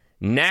Heavy,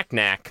 Knack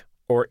Knack,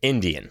 or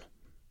Indian?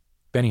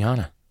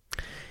 Benihana.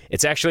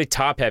 It's actually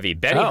Top Heavy.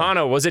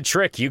 Benihana was a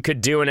trick you could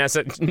do in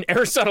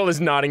Aristotle is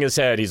nodding his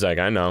head. He's like,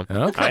 I know.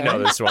 Okay. I know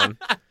this one.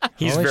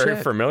 He's very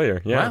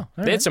familiar. Yeah. Wow.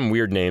 They had some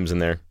weird names in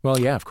there. Well,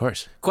 yeah, of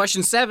course.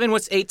 Question 7.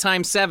 What's 8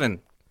 times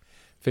 7?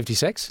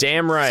 56?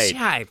 Damn right.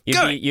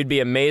 Yeah, You'd be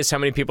amazed how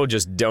many people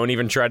just don't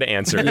even try to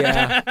answer.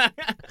 Yeah.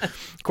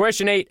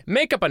 Question 8.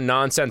 Make up a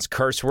nonsense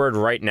curse word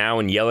right now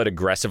and yell it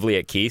aggressively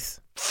at Keith.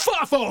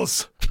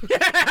 Fuffles!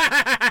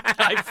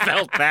 I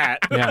felt that.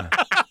 Yeah.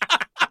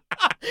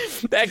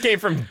 That came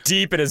from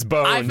deep in his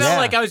bones. I felt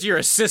like I was your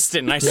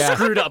assistant and I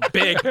screwed up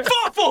big.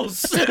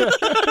 Fuffles!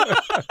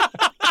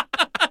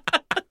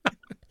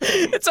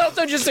 It's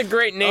also just a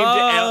great name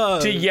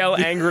to yell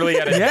angrily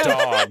at a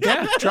dog.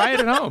 Yeah, try it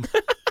at home.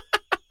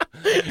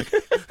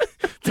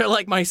 They're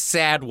like my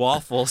sad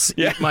waffles.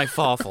 Yeah. My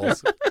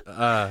fawfles.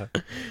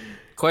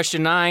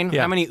 Question 9.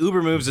 How many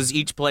Uber moves does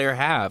each player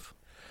have?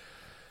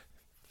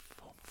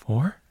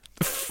 4?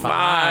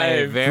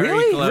 5.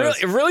 Very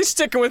close. Really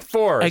sticking with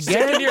 4. Again,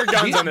 Stick to your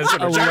guns on this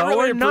one, which I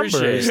really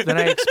appreciate. Than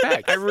I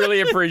expect. I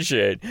really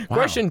appreciate. Wow.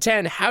 Question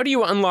 10. How do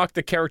you unlock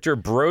the character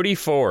Brody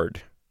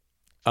Ford?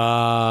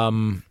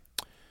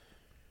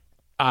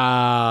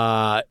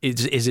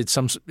 Is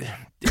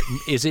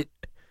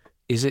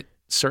it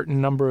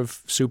certain number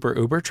of super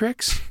uber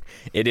tricks?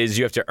 It is.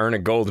 You have to earn a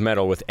gold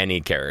medal with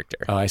any character.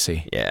 Oh, I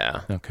see.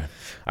 Yeah. Okay.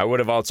 I would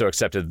have also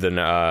accepted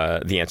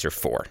the answer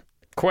 4.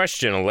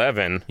 Question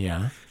 11.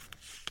 Yeah.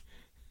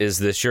 Is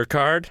this your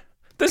card?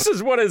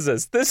 What is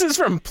this? This is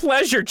from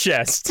Pleasure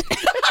Chest.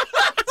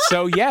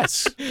 So,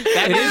 yes.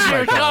 That is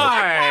your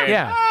card.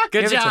 Yeah.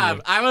 Good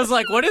job. I was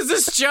like, what is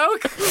this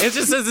joke? It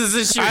just says, is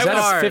this your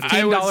card? Is that a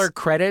 $15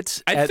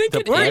 credit I at think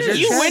the it Pleasure is.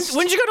 Chest?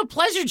 When'd you go to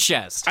Pleasure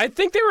Chest? I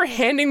think they were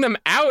handing them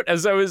out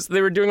as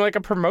they were doing like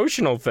a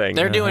promotional thing.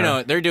 They're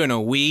doing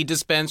a weed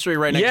dispensary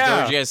right next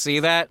door. Did you guys see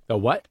that? A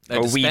what?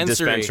 A weed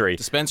dispensary.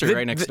 Dispensary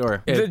right next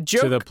door. The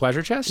joke to the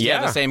Pleasure Chest?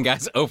 Yeah, the same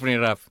guy's opening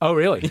it up. Oh,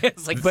 really? Yeah,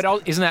 it's like,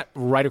 but isn't that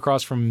right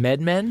across from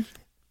MedMen?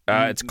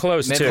 It's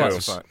close too.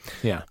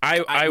 Yeah.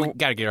 We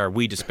got to get our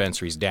weed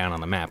dispensaries down on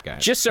the map,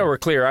 guys. Just so we're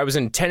clear, I was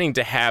intending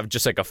to have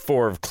just like a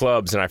 4 of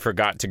clubs, and I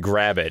forgot to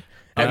grab it.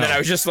 And then I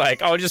was just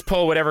like, I'll just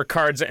pull whatever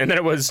cards. And then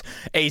it was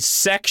a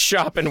sex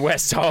shop in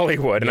West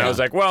Hollywood. And I was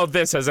like, well,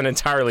 this has an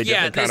entirely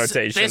different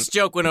connotation. This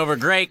joke went over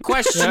great.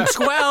 Question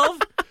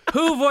 12.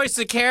 Who voiced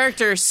the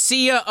character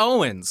Sia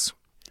Owens?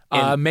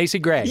 Macy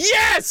Gray.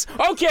 Yes!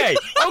 Okay.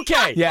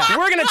 Yeah.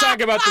 We're going to talk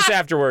about this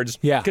afterwards.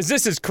 Yeah. Because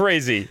this is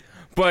crazy.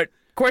 But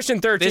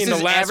question 13, This the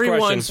is last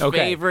everyone's question.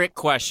 favorite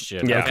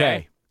question. Yeah.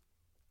 Okay.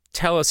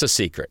 Tell us a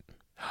secret.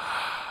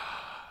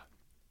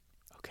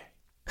 Okay.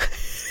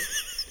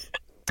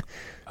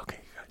 Okay,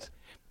 you guys.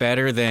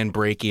 Better than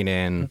breaking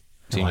in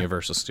to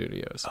Universal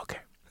Studios. Okay.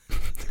 You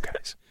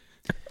guys.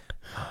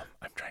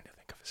 I'm trying to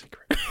think of a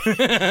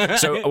secret.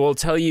 So we'll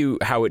tell you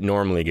how it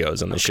normally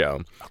goes on the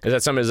show. Is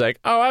that somebody's like,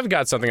 oh, I've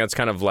got something that's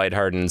kind of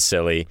lighthearted and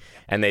silly.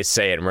 And they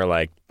say it, and we're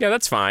like, yeah,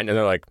 that's fine. And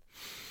they're like,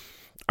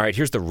 all right,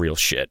 here's the real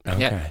shit. Okay.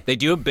 Yeah, they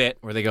do a bit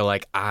where they go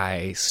like,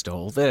 I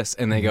stole this.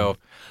 And they go,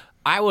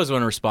 I was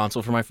one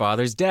responsible for my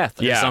father's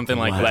death. Or something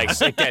like that.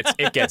 Like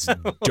it gets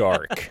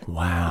dark.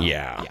 Wow.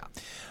 Yeah.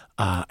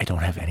 I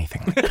don't have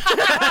anything.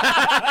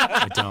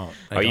 I don't.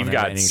 You've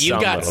got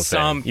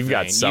something. You've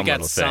got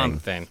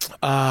something.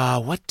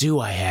 What do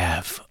I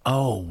have?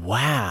 Oh,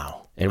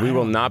 wow. And we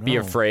will not be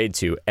afraid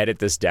to edit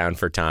this down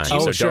for time.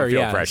 So sure, don't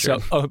feel pressure.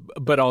 So,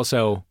 but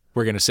also,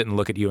 we're going to sit and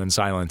look at you in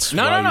silence.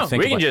 No.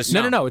 We can just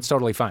no. It's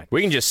totally fine.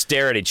 We can just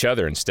stare at each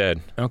other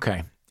instead.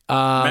 Okay.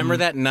 Remember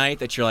that night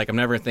that you're like, I'm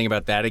never going to think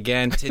about that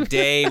again?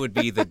 Today would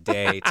be the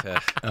day to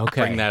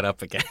bring that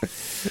up again.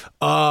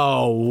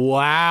 Oh,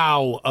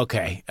 wow.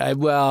 Okay. I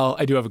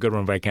do have a good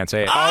one, but I can't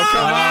say it. Oh,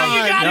 come on.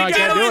 I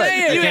can't do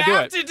it. You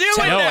have to do it.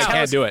 No, I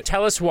can't do it.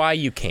 Tell us why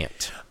you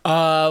can't.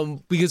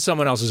 Because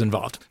someone else is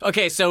involved.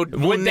 Okay, so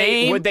would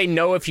they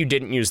know if you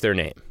didn't use their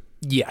name?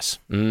 Yes.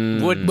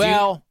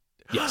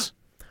 Yes.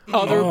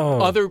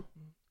 Other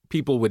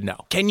people would know.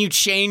 Can you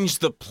change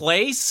the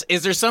place?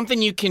 Is there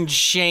something you can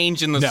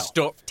change in the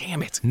store?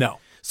 Damn it. No.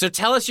 So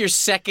tell us your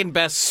second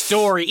best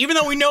story, even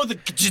though we know the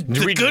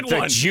good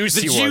one. The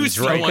juicy one's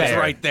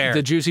right there.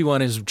 The juicy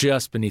one is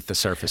just beneath the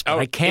surface, but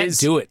I can't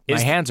do it. My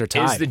hands are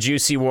tied. Is the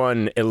juicy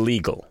one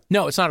illegal?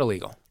 No, it's not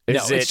illegal.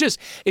 It's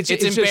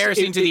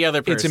embarrassing to the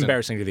other person. It's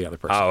embarrassing to the other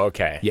person. Oh,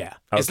 okay. Yeah.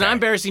 It's not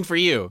embarrassing for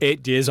you.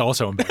 It is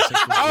also embarrassing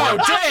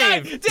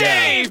for me.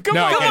 Dave! Come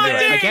on,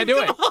 I can't do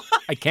it.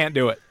 I can't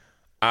do it.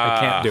 I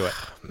can't do it.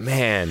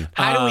 Man.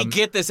 How do we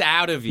get this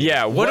out of you?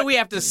 Yeah. What do we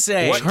have to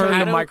say? Turn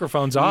the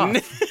microphones off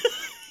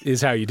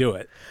is how you do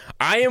it.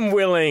 I am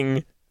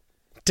willing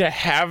to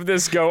have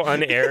this go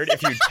unaired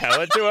if you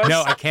tell it to us.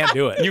 No, I can't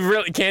do it. You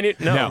really can't?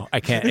 No,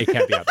 I can't. It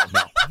can't be out there.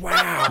 No.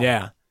 Wow.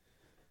 Yeah.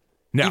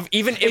 No.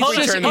 Even if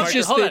we turn the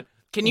microphone... Hold on.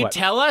 Can you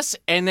tell us,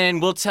 and then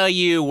we'll tell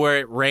you where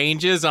it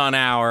ranges on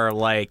our,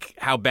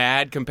 how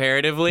bad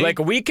comparatively?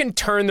 We can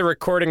turn the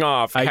recording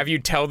off, have you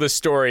tell the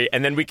story,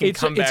 and then we can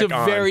come back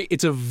on.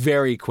 It's a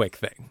very quick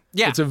thing.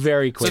 Yeah. It's a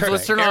very quick thing.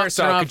 Let's turn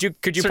off.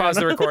 Could you pause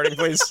the recording,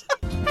 please?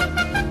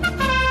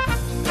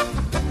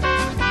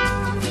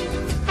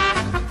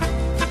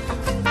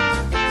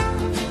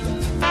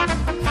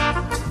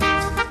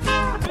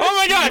 Oh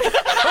my God!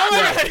 Oh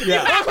my God!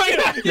 Yeah. Oh my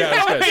God!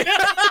 Yeah, that's good.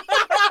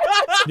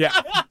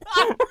 Yeah.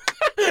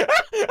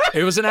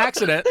 It was an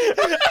accident. It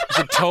was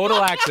a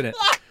total accident.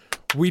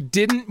 We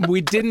didn't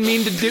mean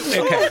to do.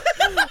 Okay.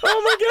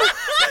 Oh my God!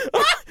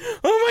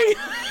 Oh my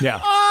God! Yeah.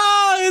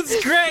 Oh,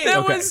 it's great.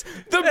 That was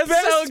the best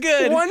so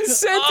good. one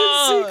sentence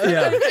secret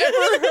I've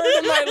ever heard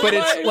in my life. But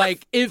it's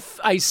like if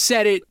I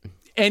said it,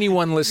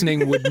 anyone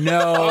listening would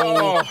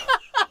know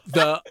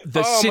the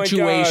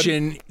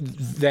situation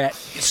that.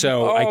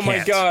 So I can't. Oh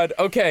my God!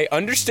 Okay,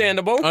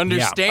 understable.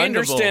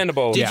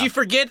 Understandable. Did you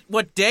forget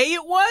what day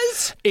it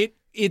was?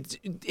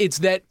 It's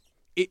that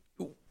it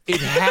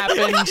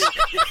happened.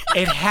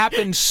 It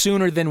happened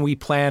sooner than we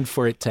planned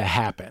for it to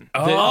happen. The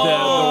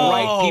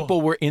right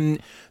people were in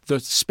the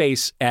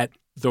space at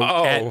the.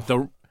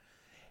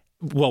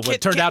 Well, what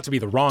turned out to be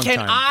the wrong time.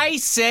 Can I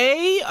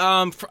say,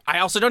 I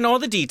also don't know all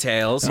the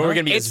details. But we're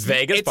going to be as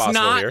vague as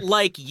possible here. It's not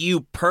like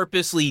you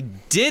purposely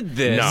did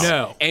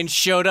this and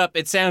showed up.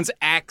 It sounds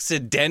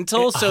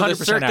accidental, so the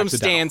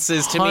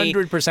circumstances to me,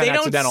 100% they don't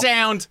accidental.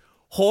 sound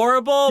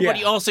horrible, but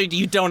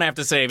you don't have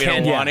to say if you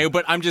don't want to.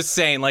 But I'm just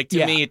saying, like,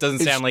 to me, it doesn't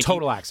sound like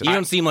total accident. You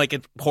don't seem like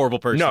a horrible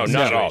person. No,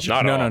 not at all.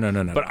 Not at all.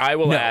 No. But I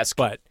will ask.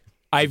 But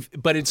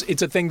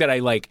it's a thing that I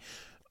like.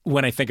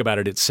 When I think about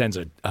it, it sends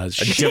a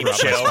shiver up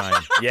my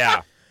spine.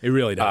 Yeah. It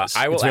really does.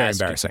 I will it's very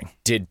ask, embarrassing.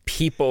 Did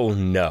people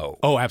know?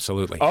 Oh,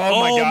 absolutely.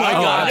 Oh my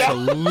God.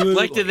 Absolutely.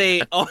 Like, did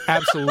they? Oh.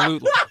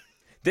 Absolutely.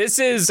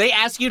 They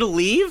ask you to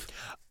leave?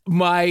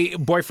 My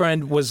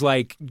boyfriend was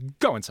like,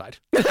 "Go inside."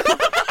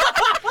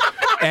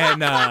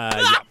 And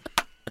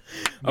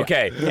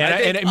okay.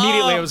 And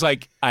immediately I was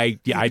like, I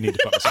need to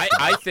put myself.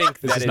 I think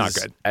this is not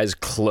good. As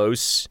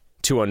close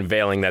to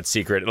unveiling that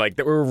secret, like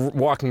that we're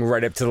walking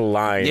right up to the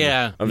line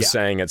of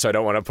saying it, so I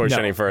don't want to push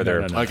any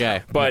further. No.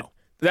 Okay. But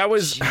that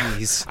was,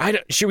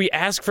 should we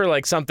ask for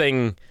like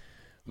something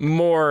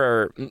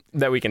more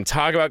that we can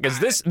talk about? Because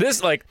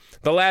this like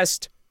the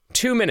last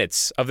 2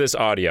 minutes of this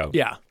audio.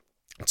 Yeah.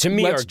 To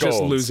me, let's are gold.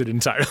 just lose it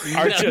entirely.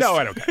 No,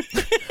 I don't care.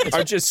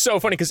 Are just so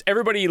funny because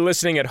everybody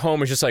listening at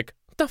home is just like,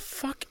 what the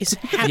fuck is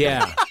happening?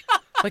 Yeah.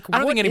 Like, I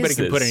don't think anybody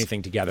can put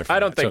anything together. I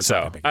don't think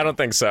so. I don't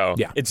think so.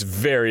 Yeah. It's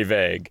very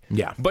vague.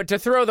 Yeah. But to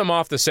throw them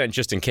off the scent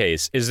just in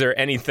case, is there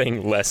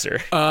anything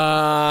lesser?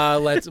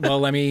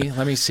 Let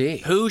me see.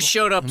 Who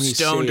showed up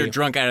stoned or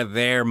drunk out of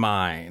their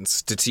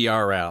minds to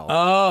TRL?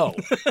 Oh.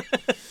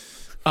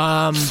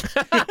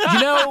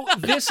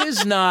 This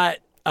is not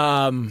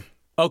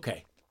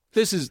okay.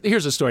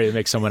 Here's a story that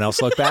makes someone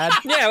else look bad.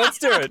 Yeah, let's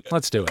do it.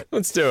 Let's do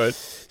it.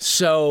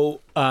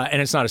 So,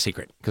 and it's not a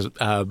secret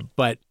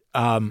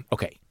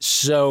okay.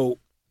 So,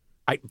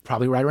 I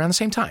probably right around the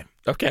same time.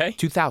 Okay.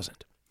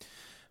 2000.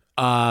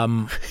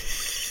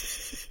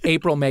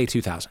 April, May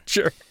 2000.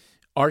 Sure.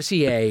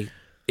 RCA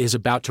is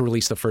about to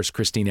release the first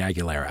Christina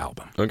Aguilera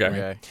album.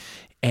 Okay.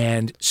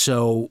 And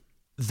so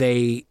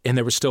there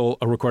was still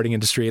a recording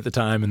industry at the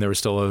time, and there was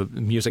still a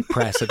music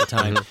press at the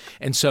time.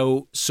 And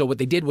so what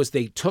they did was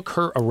they took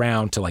her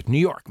around to like New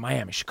York,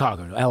 Miami,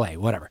 Chicago, LA,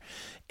 whatever,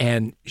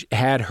 and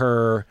had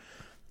her.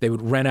 They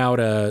would rent out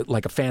a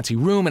fancy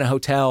room in a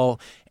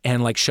hotel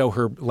and like show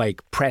her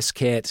like press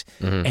kit,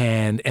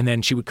 and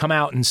then she would come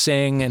out and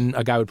sing, and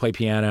a guy would play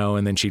piano,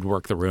 and then she'd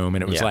work the room,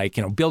 and it was like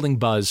building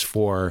buzz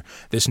for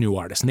this new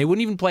artist. And they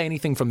wouldn't even play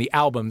anything from the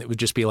album; it would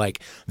just be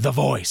like the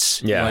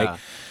voice,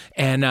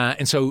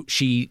 And so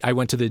I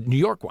went to the New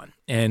York one,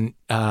 and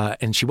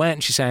she went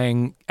and she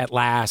sang At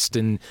Last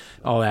and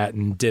all that,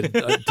 and did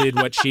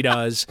what she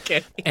does,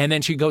 and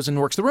then she goes and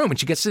works the room, and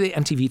she gets to the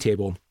MTV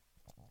table,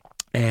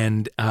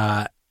 and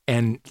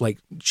like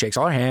shakes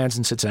all her hands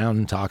and sits down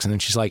and talks, and then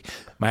she's like,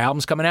 "My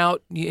album's coming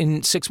out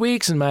in 6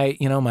 weeks, and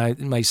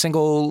my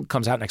single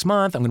comes out next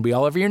month. I'm going to be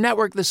all over your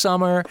network this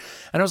summer."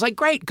 And I was like,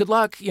 "Great, good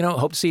luck.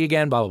 Hope to see you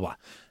again." Blah blah blah.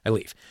 I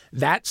leave.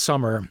 That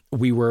summer,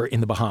 we were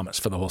in the Bahamas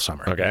for the whole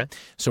summer. Okay.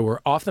 So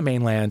we're off the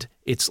mainland.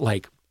 It's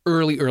like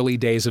early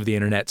days of the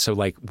internet. So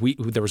like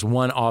there was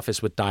one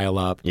office with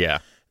dial-up. Yeah.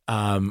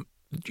 The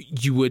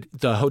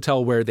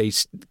hotel where they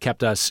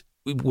kept us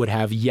would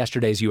have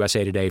yesterday's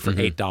USA Today for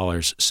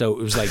 $8. So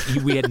it was like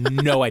we had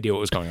no idea what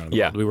was going on in the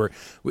world. We were,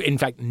 in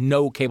fact,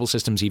 no cable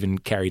systems even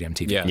carried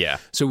MTV. Yeah.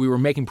 So we were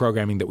making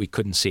programming that we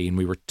couldn't see, and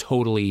we were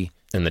totally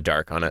in the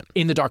dark on it.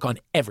 In the dark on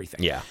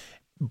everything. Yeah.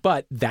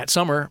 But that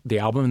summer, the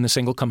album and the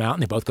single come out,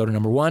 and they both go to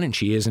number one, and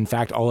she is, in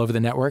fact, all over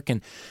the network.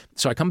 And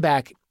so I come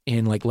back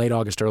in like late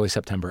August, early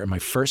September, and my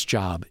first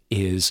job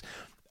is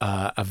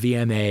a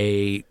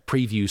VMA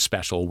preview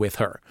special with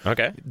her.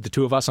 Okay. The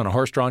two of us on a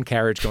horse-drawn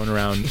carriage going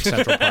around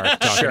Central Park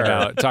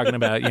talking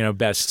about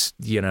best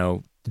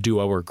duo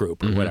or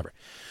group or whatever.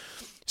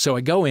 So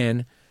I go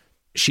in,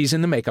 she's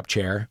in the makeup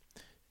chair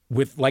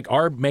with like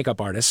our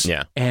makeup artist.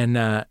 Yeah. And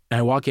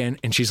I walk in,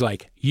 and she's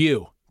like,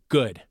 "You,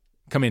 good,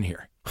 come in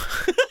here."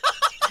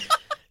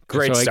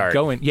 Great so start. I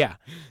go in. Yeah.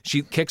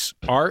 She kicks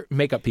our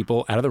makeup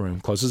people out of the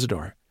room, closes the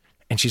door,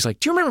 and she's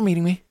like, "Do you remember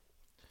meeting me?"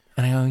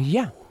 And I go,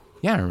 Yeah,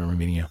 I remember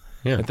meeting you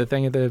at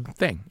the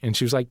thing. And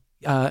she was like,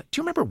 "Do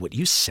you remember what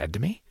you said to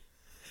me?"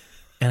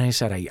 And I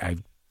said, I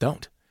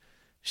don't.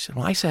 She said,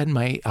 "Well, I said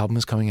my album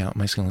is coming out,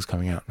 my single is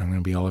coming out, and I'm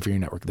going to be all over your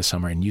network this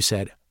summer. And you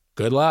said,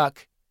 good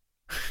luck."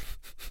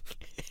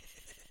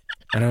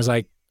 And I was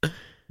like,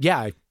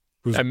 "Yeah,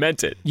 I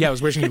meant it." Yeah, I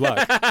was wishing you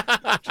luck.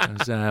 I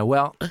was,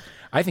 well,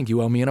 I think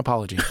you owe me an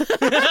apology.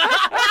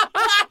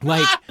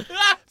 Like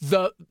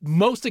the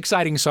most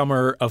exciting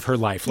summer of her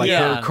life. Like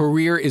her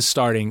career is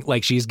starting.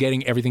 Like she's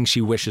getting everything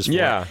she wishes for.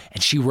 Yeah.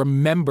 And she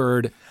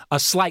remembered a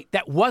slight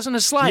that wasn't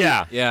a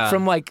slight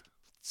from like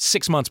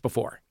 6 months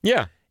before.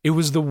 Yeah. It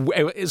was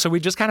so we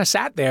just kind of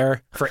sat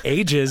there for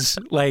ages.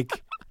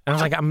 Like, I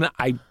was like, I'm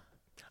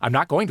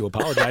not going to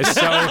apologize.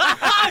 So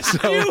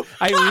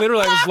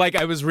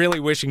I was really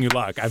wishing you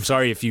luck. I'm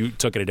sorry if you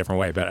took it a different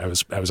way, but I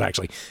was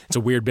actually, it's a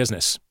weird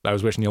business. I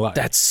was wishing you luck.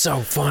 That's so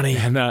funny.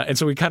 And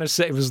so we kind of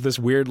it was this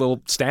weird little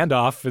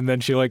standoff, and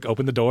then she like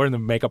opened the door, and the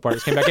makeup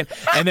artist came back in,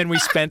 and then we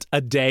spent a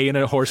day in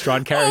a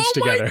horse-drawn carriage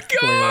together.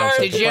 My God.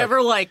 Did you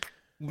ever like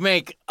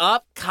make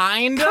up,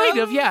 kind of? Kind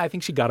of, yeah. I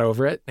think she got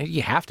over it.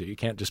 You have to. You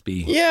can't just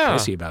be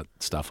pissy about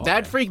stuff all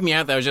That day. freaked me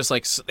out. That was just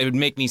like, it would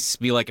make me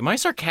be like, am I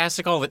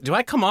sarcastic all the Do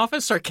I come off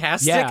as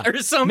sarcastic or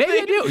something?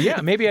 Maybe I do.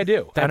 Yeah, maybe I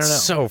do. That's I don't know.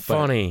 so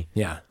funny.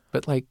 Yeah.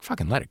 But like,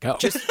 fucking let it go.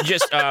 Just your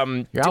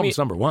album's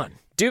number one.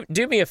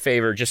 Do me a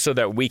favor, just so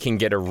that we can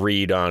get a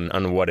read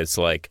on what it's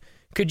like.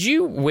 Could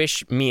you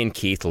wish me and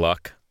Keith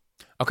luck?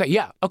 Okay,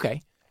 yeah,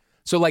 okay.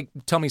 So like,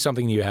 tell me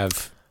something you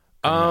have.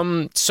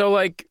 So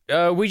like,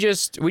 we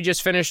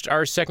just finished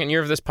our second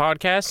year of this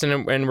podcast,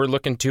 and we're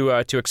looking to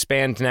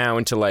expand now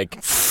into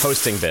like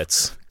hosting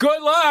bits.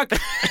 Good luck.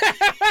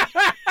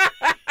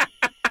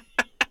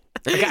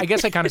 I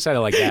guess I kind of said it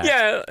like that.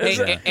 Yeah.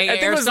 Hey, I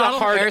think it was the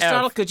hard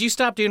Aristotle, F. could you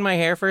stop doing my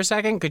hair for a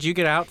second? Could you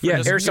get out? For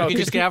Aristotle, could you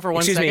just get out for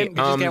 1 second? Excuse me, Could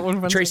you just get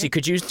one Tracy,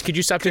 second? could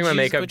you stop doing my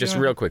makeup just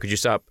real quick? Could you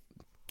stop?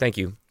 Thank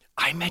you.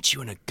 I met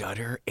you in a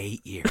gutter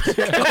 8 years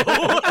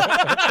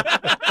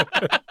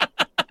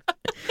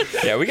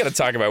Yeah, we got to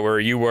talk about where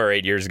you were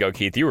 8 years ago,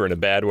 Keith. You were in a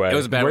bad way. It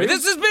was a bad way.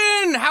 This has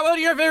been How About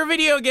Your Favorite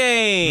Video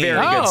Game?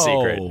 Very good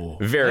secret.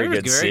 Very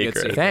good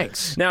secret.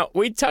 Thanks. Now,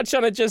 we touched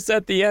on it just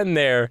at the end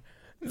there.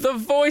 The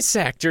voice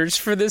actors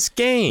for this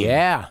game.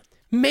 Yeah.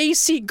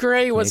 Macy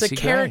Gray was Macy a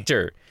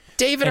character.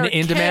 David An Arquette.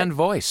 in-demand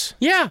voice.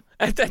 Yeah,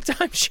 at that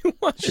time she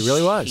was. She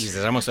really was.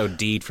 Jesus, I almost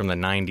OD'd from the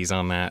 90s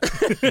on that.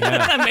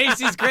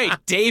 Macy's great.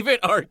 David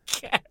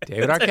Arquette.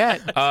 David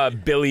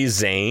Arquette. Billy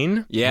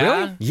Zane. Yeah?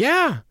 Really?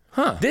 Yeah.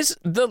 Huh.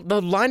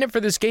 The lineup for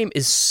this game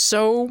is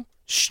so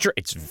straight.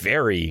 It's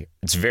very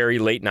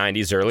late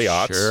 90s, early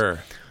aughts. Sure.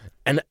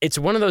 And it's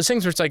one of those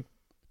things where it's like,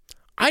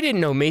 I didn't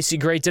know Macy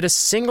Gray did a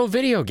single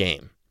video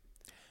game.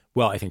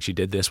 Well, I think she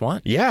did this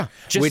one. Yeah.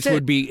 Which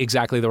would be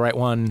exactly the right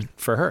one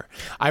for her.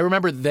 I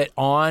remember that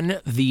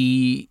on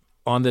the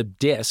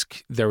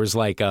disc there was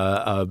like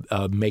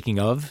a making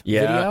of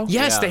video.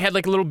 Yes, they had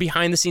like a little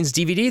behind the scenes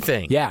DVD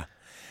thing. Yeah.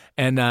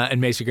 And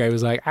Macy Gray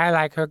was like, I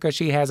like her because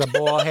she has a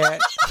ball head.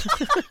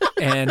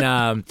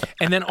 and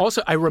then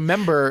also I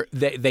remember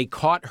they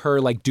caught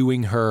her like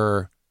doing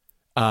her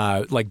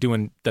like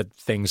doing the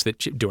things that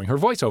doing her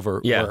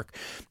voiceover work.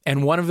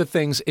 And one of the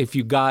things, if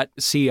you got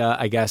Sia,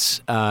 I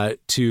guess,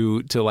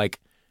 to like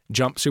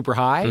jump super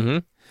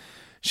high,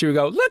 she would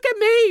go, "Look at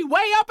me,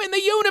 way up in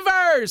the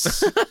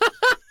universe,"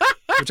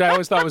 which I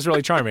always thought was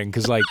really charming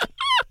because like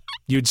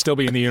you'd still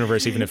be in the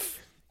universe even if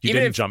you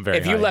didn't jump very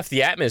high. If you left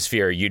the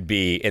atmosphere, you'd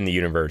be in the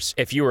universe.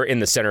 If you were in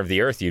the center of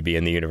the earth, you'd be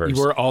in the universe.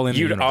 You were all in the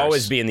universe. You'd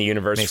always be in the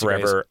universe Macy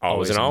forever, Gray's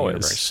always and in the always.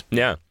 universe.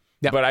 Yeah.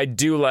 But I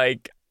do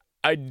like...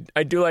 I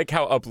do like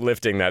how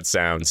uplifting that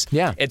sounds.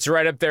 Yeah. It's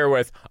right up there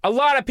with, a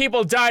lot of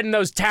people died in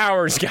those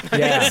towers,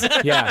 guys.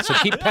 Yeah. So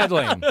keep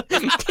pedaling.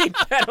 Keep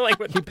pedaling.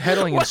 Keep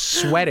pedaling and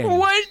sweating.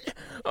 What?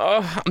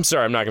 Oh, I'm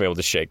sorry. I'm not going to be able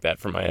to shake that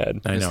from my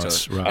head. I know.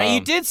 It's rough. Now, you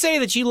did say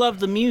that you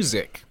loved the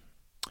music.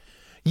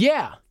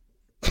 Yeah.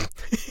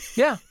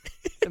 Yeah.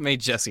 It made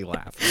Jesse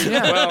laugh.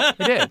 Yeah. Well,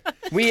 it did.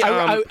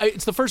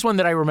 It's the first one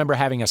that I remember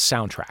having a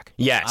soundtrack.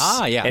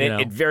 Yes. Yeah.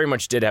 And it very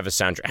much did have a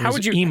soundtrack. How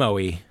would you...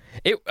 emo-y.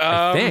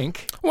 I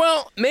think.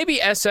 Well, maybe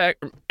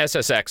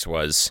SSX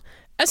was.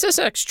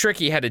 SSX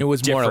Tricky had It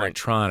was different... more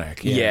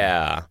electronic.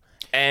 Yeah.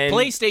 And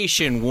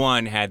PlayStation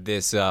 1 had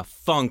this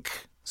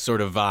funk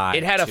sort of vibe.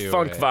 it had a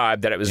funk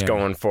vibe that it was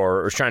going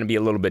for. It was trying to be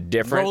a little bit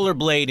different.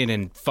 Rollerblading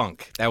and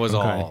funk. That was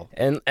all.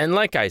 And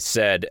like I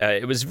said,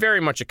 it was very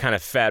much a kind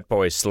of Fat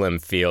Boy Slim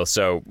feel.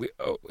 So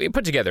we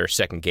put together a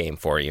second game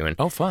for you. And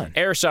fun.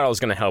 Aristotle is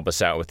going to help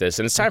us out with this.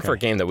 And it's time for a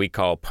game that we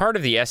call part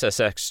of the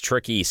SSX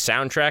Tricky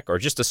soundtrack, or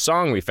just a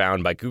song we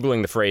found by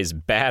Googling the phrase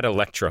bad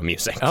electro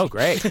music. Oh,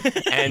 great.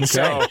 And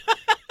so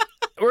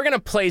we're going to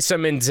play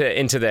some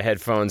into the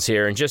headphones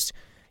here and just...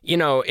 You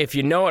know, if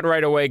you know it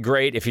right away,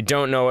 great. If you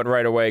don't know it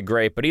right away,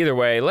 great. But either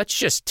way, let's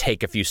just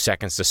take a few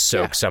seconds to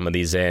soak some of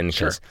these in,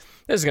 because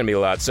this is going to be a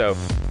lot. So,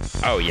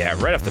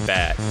 right off the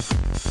bat.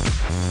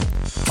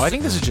 I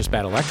think this is just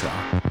bad electro.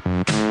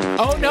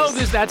 Oh, no,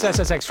 that's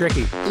SSX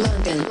Tricky.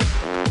 London,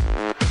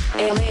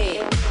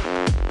 LA,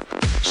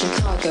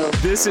 Chicago.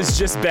 This is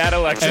just bad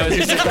electro. This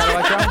is just bad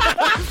electro?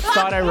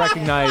 Thought I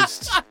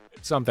recognized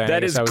something.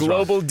 That is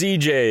Global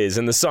DJs,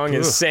 and the song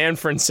is San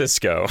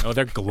Francisco. Oh,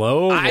 they're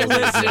global. I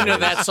listened to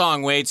that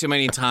song way too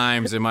many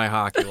times in my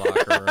hockey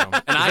locker room,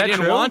 and I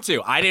didn't want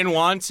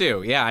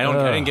to. Yeah,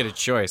 I didn't get a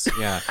choice.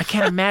 Yeah, I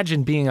can't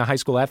imagine being a high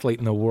school athlete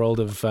in the world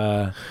of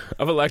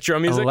electro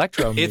music.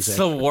 It's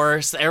the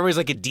worst. Everybody's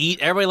like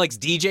everybody likes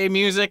DJ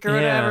music or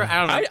whatever. I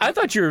don't know. I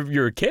thought you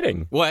were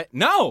kidding. What?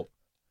 No.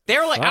 They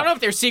were like, I don't know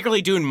if they're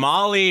secretly doing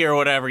Molly or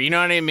whatever. You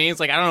know what I mean? It's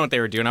like, I don't know what they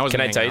were doing. Can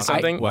I tell you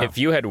something? If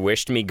you had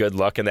wished me good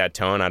luck in that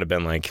tone, I'd have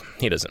been like,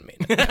 he doesn't mean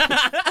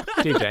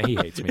it. Deep down, he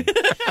hates me.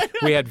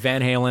 We had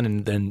Van Halen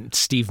and then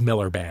Steve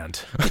Miller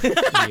Band. It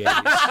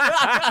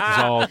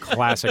was all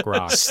classic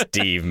rock.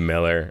 Steve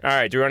Miller. All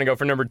right, do we want to go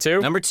for number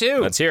 2? Number 2.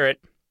 Let's hear it.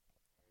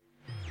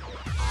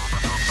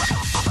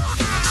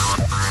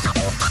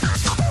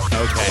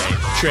 Okay,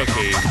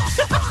 Tricky.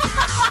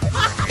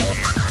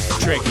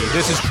 Tricky.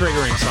 This is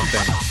triggering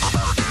something.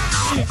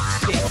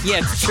 Yeah,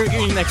 it's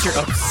triggering that you're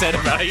upset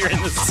about you're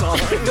in the song.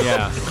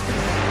 Yeah.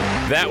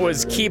 That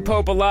was Keep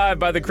Hope Alive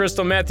by the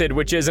Crystal Method,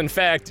 which is, in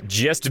fact,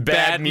 just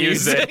bad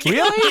music.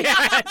 Really?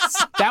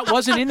 Yes. That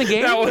wasn't in the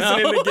game? That wasn't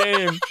in the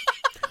game.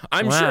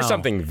 I'm sure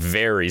something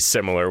very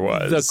similar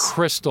was. The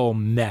Crystal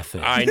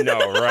Method. I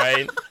know,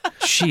 right?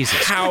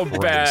 Jesus How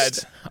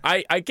Christ.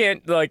 bad. I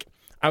can't, like...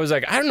 I was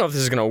like, I don't know if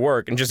this is going to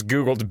work, and just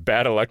Googled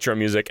bad electro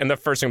music, and the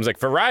first thing was like,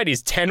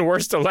 Variety's 10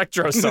 worst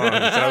electro songs. And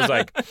I was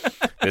like,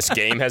 this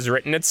game has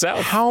written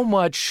itself. How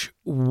much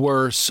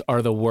worse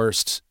are the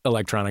worst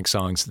electronic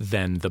songs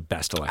than the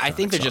best electronic songs? I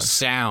think they're just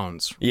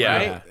sounds, Yeah.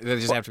 right? They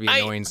just have to be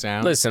annoying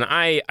sounds. Listen,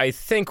 I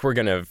think we're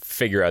going to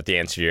figure out the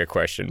answer to your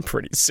question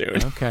pretty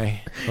soon.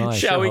 Okay. Well, I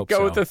Shall sure we hope go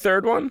so. with the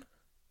third one?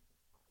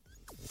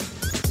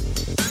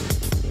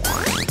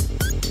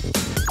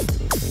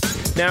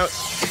 Now,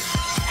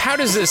 how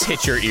does this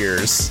hit your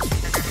ears?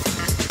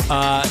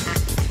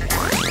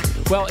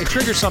 Well, it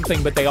triggers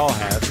something, but they all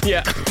have.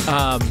 Yeah.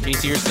 Can you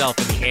see yourself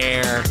in the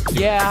air?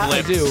 Yeah,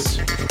 I do.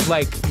 Flips.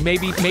 Like,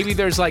 maybe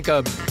there's like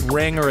a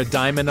ring or a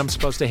diamond I'm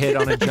supposed to hit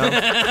on a jump.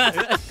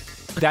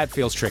 That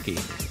feels tricky.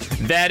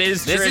 That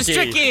is tricky. This is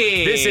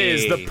tricky. This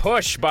is The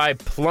Push by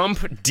Plump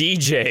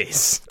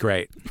DJs.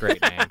 Great.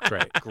 Great name.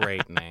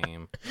 Great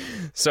name.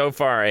 So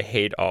far, I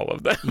hate all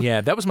of them.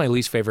 Yeah, that was my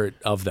least favorite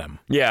of them.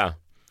 Yeah.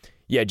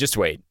 Yeah, just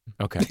wait.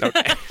 Okay.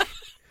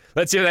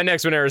 Let's hear that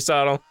next one,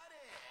 Aristotle.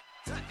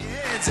 Clap your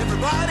hands,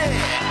 everybody.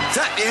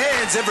 Clap your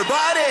hands,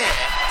 everybody.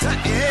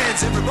 Clap your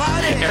hands,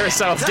 everybody.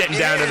 Aristotle's getting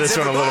down to this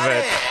one a little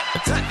bit.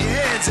 Clap your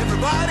hands,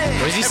 everybody.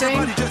 What is he saying?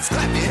 Everybody just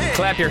clap your hands.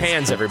 Clap your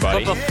hands,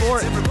 everybody. But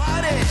before...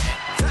 Everybody.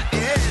 Clap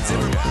your hands,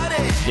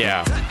 everybody.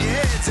 Yeah. Clap your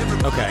hands,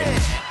 everybody. Okay.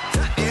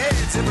 Clap your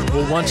hands, everybody.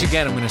 Well, once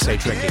again, I'm going to say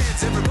tricky.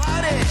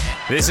 Everybody.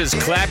 This is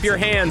Clap Your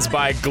Hands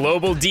by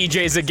Global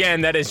DJs again.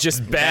 That is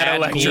just bad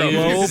electro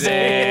Global music.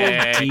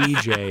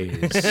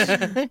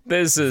 DJs.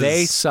 This is...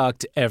 They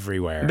sucked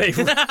everywhere.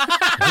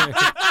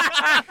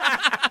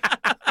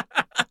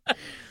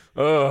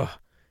 Oh,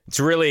 it's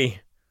really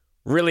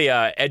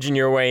edging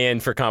your way in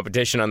for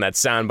competition on that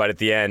soundbite at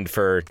the end.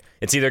 For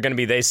it's either going to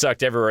be They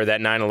Sucked Everywhere or that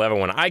 9/11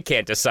 one. I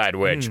can't decide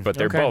which, but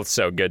they're okay. both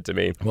so good to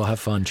me. We'll have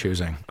fun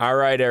choosing. All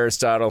right,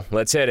 Aristotle,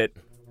 let's hit it.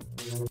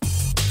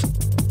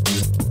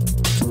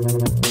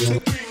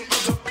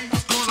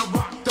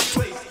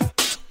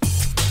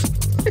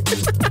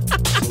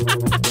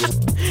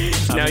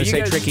 I'm Now going to you say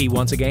guys- tricky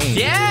once again.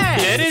 Yeah!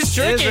 It is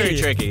tricky. It is very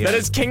tricky. Yeah. That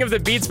is King of the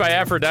Beats by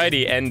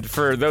Aphrodite. And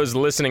for those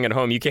listening at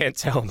home, you can't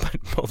tell, but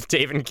both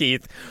Dave and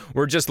Keith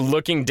were just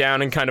looking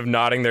down and kind of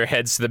nodding their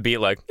heads to the beat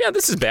like, yeah,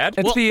 this is bad.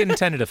 It's the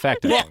intended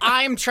effect. Well,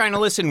 I'm trying to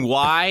listen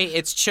why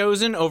it's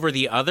chosen over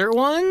the other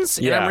ones,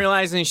 and Yeah. I'm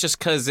realizing it's just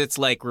because it's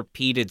like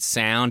repeated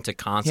sound to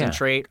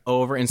concentrate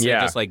over instead Yeah.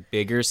 of just like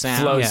bigger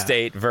sound. Flow Yeah.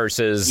 state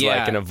versus Yeah.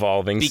 like an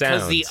evolving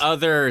Because sound. the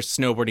other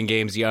snowboarding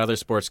games, the other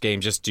sports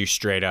games, just do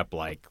straight up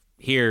like,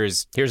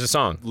 here's Here's a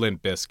song.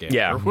 Limp Bizkit.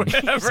 Yeah. Or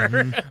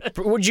whatever.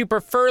 Would you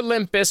prefer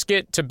Limp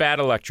Bizkit to bad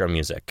electro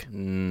music?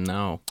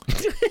 No.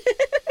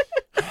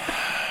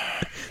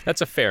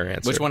 That's a fair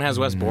answer. Which one has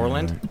West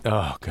Borland?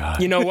 Oh,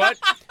 God. You know what?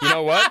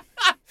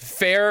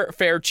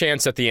 Fair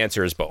chance that the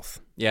answer is both.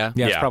 Yeah.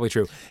 Yeah, it's Yeah. probably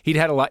true. He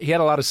had a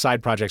lot of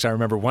side projects. I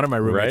remember one of my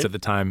roommates Right. at the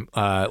time,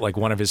 like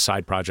one of his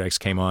side projects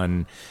came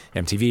on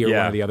MTV or Yeah.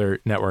 one of the other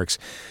networks,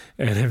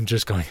 and him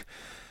just going,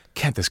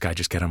 "Can't this guy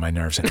just get on my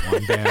nerves in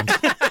one band?"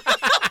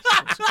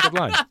 It's a good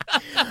line.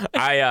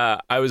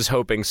 I was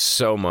hoping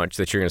so much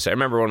that you're going to say. I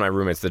remember one of my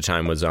roommates at the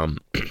time was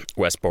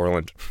West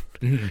Borland.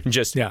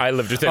 Just Yeah. I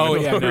lived with him. Oh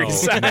in the yeah, Lower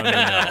East Side.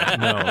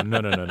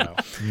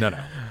 no.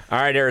 All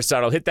right,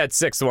 Aristotle, hit that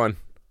sixth one.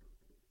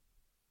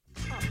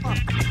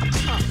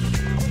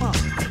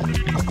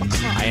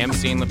 I am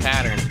seeing the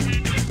pattern.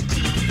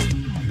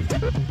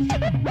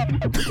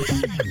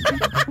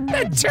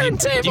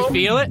 Turntable. Do you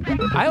feel it?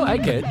 I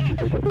like it.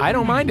 I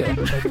don't mind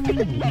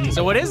it.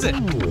 So what is it?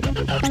 I'm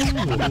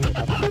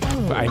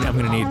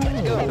going to need.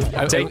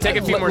 Take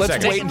a few more let's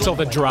seconds. wait until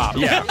the drop.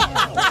 Yeah.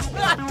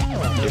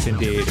 If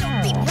indeed.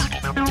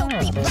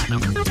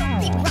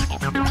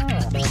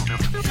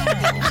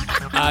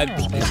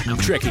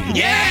 Tricky.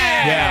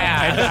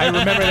 Yeah, I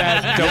remember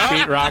that Dope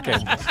Beat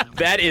Rockin'.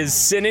 That is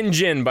Sin and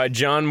Gin by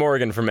John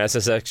Morgan from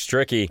SSX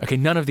Tricky. Okay,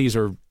 none of these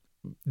are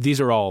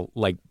all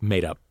like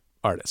made up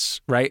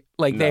artists, right?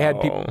 Like they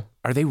had people.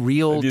 Are they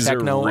real These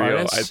techno are real.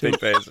 artists? I think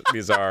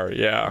these are.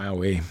 Yeah.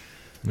 Wowee.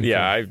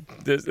 Yeah.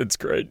 It's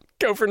great.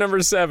 Go for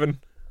number 7.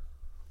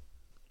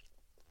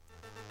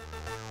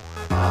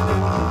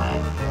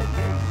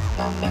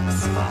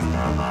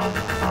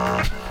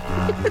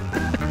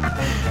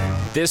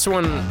 This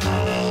one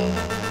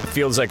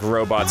feels like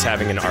robots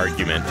having an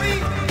argument.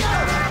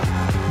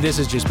 This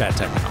is just bad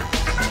techno.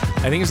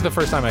 I think it's the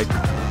first time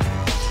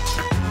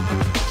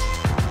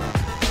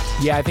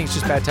Yeah, I think it's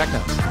just bad techno.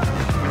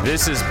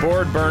 This is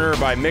Board Burner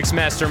by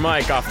Mixmaster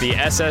Mike off the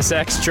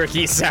SSX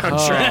Tricky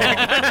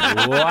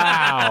soundtrack.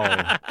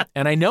 Wow.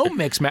 And I know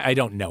I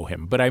don't know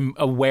him, but I'm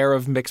aware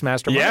of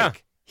Mixmaster Mike. Yeah.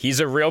 He's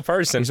a real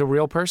person. He's a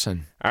real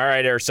person. All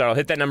right, Aristotle,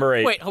 hit that number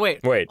 8.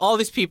 Wait. All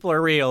these people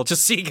are real.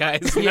 Just so you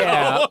guys know.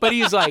 Yeah, but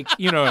he's like,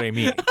 you know what I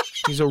mean.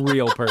 He's a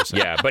real person.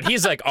 Yeah, but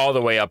he's like all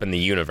the way up in the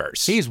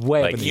universe. He's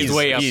way like, up in the He's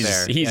way up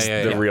there. He's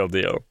the real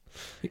deal.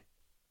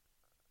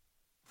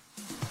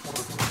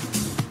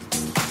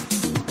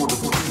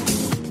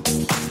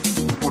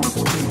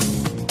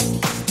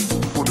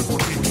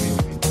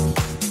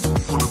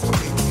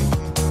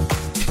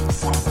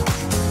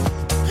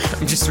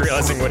 I'm just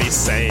realizing what he's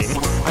saying.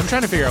 I'm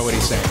trying to figure out what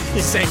he's saying.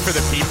 He's saying for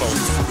the people.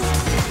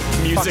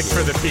 Music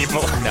for the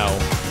people. No.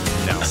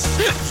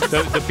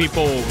 The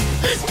people...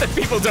 The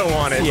people don't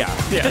want it. Yeah.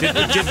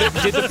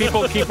 Did the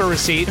people keep a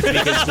receipt?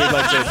 Because we'd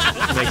like to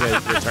make a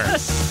return.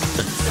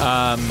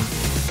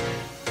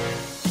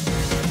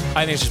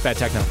 I think it's just bad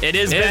techno. It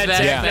is bad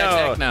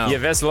techno.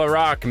 Yves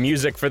Laroque,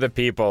 music for the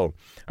people.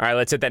 All right,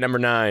 let's hit that number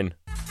 9.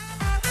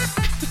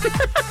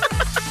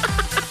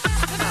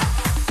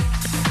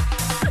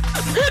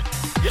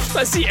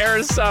 I see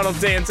Aristotle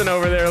dancing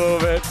over there a little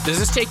bit. Does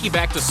this take you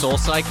back to Soul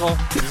Cycle?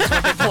 Is this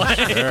what they play?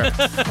 Sure.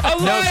 A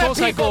lot of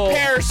people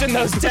perish in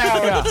those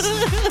towers.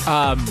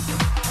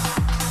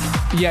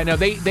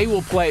 They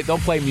will play. They'll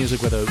play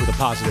music with a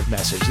positive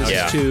message.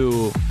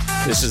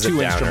 This is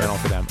too instrumental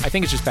for them. I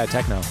think it's just bad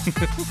techno.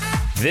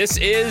 This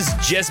is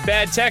just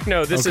bad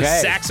techno. This is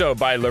Saxo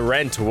by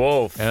Laurent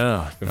Wolf.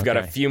 We've got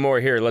a few more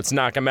here. Let's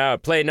knock them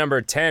out. Play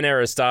number 10,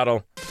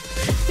 Aristotle.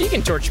 You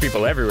can torture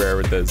people everywhere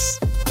with this.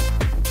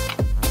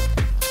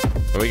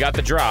 We got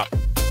the drop.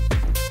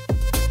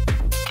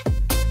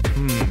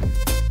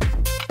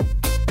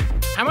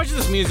 How much of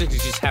this music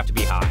does just have to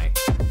be high?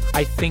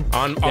 I think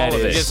on all of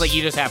it. Just like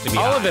you just have to be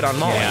all high. of it on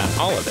Molly. Yeah.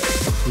 All of it.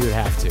 You would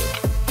have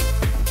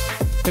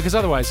to. Because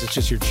otherwise it's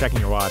just you're checking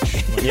your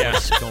watch.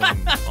 What's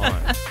going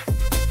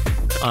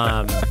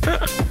on?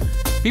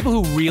 People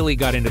who really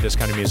got into this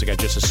kind of music, I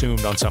just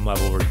assumed on some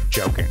level were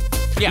joking.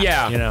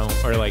 Yeah. You know,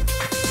 or like...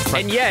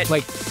 And yet...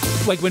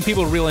 Like when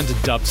people are real into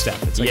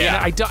dubstep. It's like,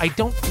 I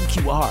don't think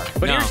you are.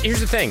 But here's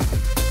the thing.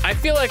 I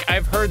feel like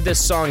I've heard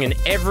this song in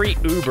every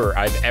Uber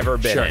I've ever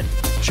been in.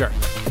 Sure.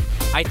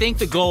 I think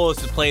the goal is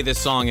to play this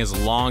song as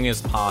long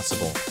as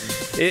possible.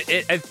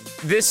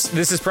 This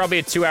is probably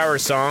a 2-hour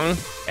song,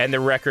 and the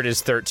record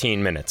is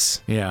 13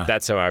 minutes. Yeah.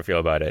 That's how I feel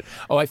about it.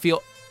 Oh, I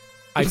feel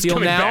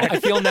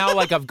now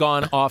like I've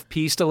gone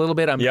off-piste a little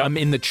bit. I'm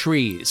in the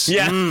trees.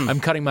 Yeah.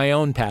 I'm cutting my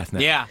own path now.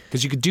 Yeah.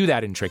 Because you could do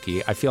that in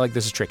Tricky. I feel like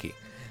this is Tricky.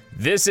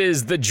 This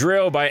is The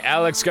Drill by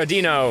Alex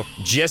Gaudino.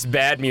 Just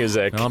bad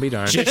music. I'll be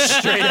darned. Just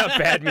straight up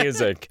bad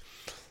music.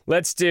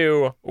 Let's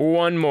do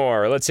one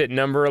more. Let's hit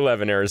number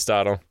 11,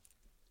 Aristotle.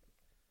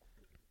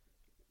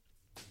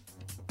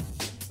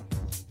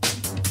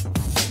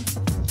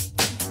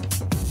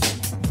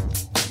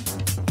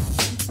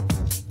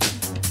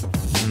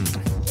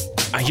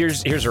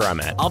 Here's where I'm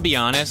at. I'll be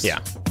honest. Yeah.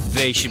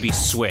 They should be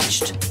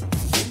switched.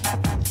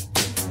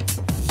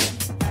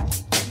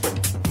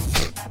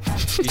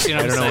 You see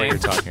what I'm saying? I don't know what you're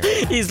talking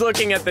about. He's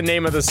looking at the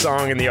name of the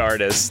song and the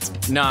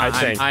artist. No, I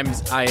think.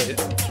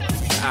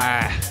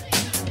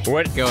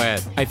 What? Go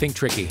ahead. I think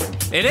Tricky.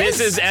 This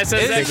is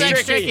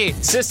SSX Tricky.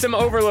 System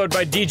Overload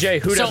by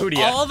DJ Huda Hudia.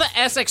 So all the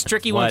SX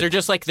Tricky ones are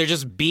just like, they're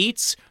just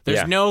beats.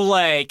 There's no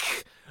like,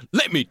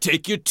 let me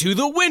take you to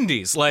the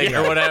Wendy's, like,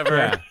 or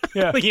whatever.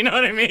 Yeah. You know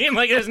what I mean?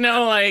 Like, there's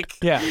no like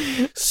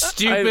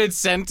stupid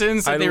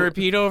sentence that they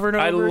repeat over and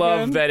over again. I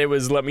love that it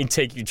was, let me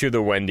take you to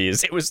the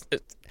Wendy's.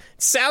 It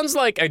sounds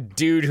like a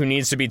dude who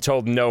needs to be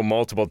told no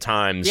multiple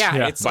times.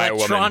 Yeah, it's by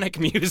electronic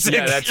music.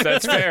 Yeah,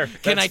 that's fair.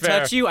 Can I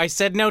touch you? I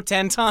said no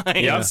 10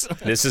 times. Yep.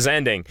 This is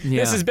ending.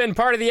 Yeah. This has been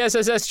part of the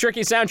SSX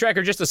Tricky soundtrack,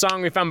 or just a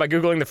song we found by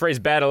Googling the phrase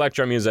bad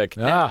electro music.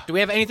 Ah. Do we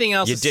have anything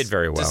else You did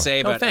very well. to say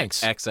about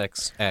thanks.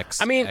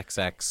 XXX? I mean,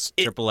 XX,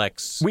 Triple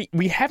X.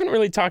 We haven't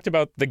really talked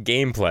about the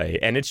gameplay,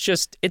 and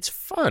it's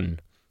fun.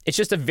 It's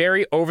just a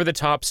very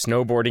over-the-top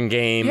snowboarding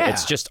game. Yeah.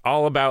 It's just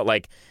all about,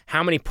 like,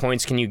 how many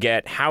points can you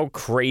get? How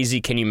crazy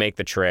can you make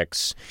the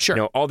tricks? Sure.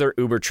 You know, all their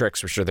Uber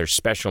tricks, which are their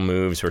special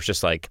moves, where it's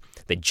just like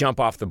they jump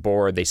off the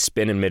board, they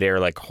spin in midair,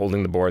 like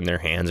holding the board in their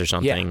hands or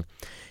something.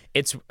 Yeah.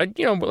 It's,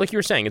 you know, like you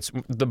were saying, it's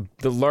the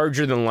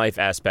larger-than-life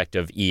aspect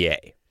of EA,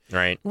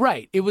 right?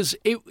 Right. It was.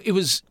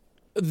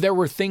 There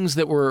were things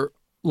that were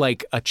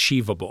like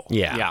achievable.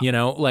 Yeah. You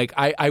know, like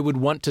I would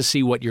want to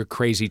see what your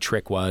crazy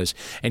trick was,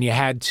 and you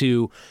had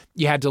to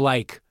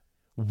like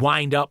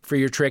wind up for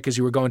your trick as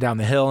you were going down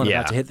the hill and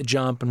about to hit the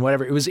jump and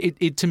whatever.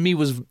 It to me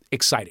was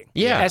exciting.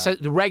 Yeah.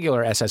 The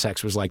regular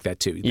SSX was like that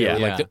too. They were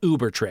like the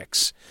Uber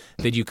tricks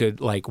that you could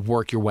like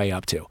work your way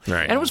up to.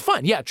 Right. And it was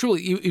fun. Yeah,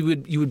 truly.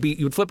 You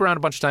would flip around a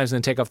bunch of times and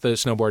then take off the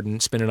snowboard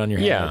and spin it on your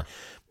head. Yeah.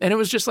 And it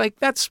was just like,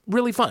 that's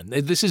really fun.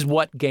 This is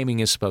what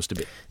gaming is supposed to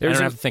be. I don't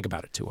have to think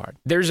about it too hard.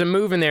 There's a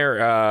move in there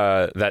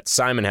that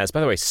Simon has.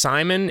 By the way,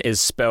 Simon is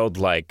spelled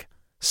like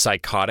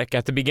psychotic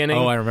at the beginning.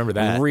 Oh, I remember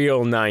that.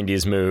 Real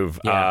 90s move.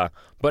 Yeah.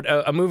 But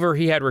a mover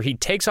he had where he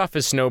takes off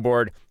his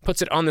snowboard,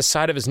 puts it on the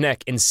side of his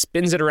neck, and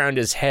spins it around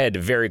his head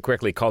very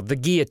quickly, called the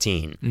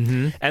guillotine.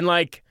 Mm-hmm. And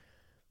like,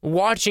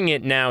 watching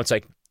it now, it's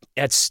like,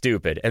 that's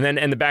stupid. And then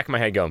in the back of my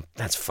head going,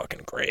 that's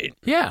fucking great.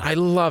 Yeah. I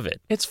love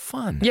it. It's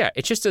fun. Yeah,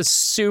 it's just a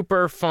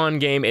super fun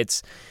game.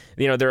 It's,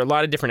 there are a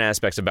lot of different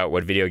aspects about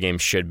what video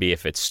games should be,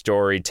 if it's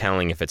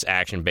storytelling, if it's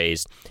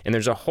action-based. And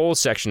there's a whole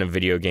section of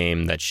video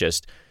game that's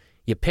just,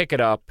 you pick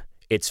it up,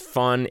 it's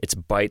fun, it's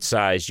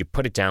bite-sized, you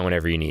put it down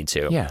whenever you need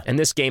to. Yeah. And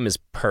this game is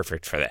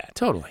perfect for that.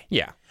 Totally.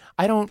 Yeah.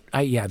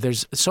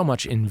 There's so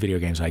much in video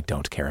games I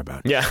don't care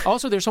about. Yeah.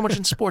 Also, there's so much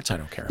in sports I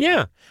don't care about.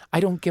 Yeah.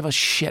 I don't give a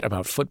shit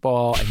about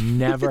football. I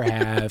never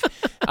have.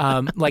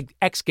 Like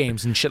X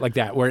Games and shit like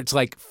that, where it's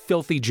like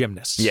filthy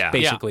gymnasts,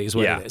 basically, is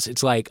what it is.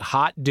 It's like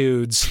hot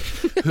dudes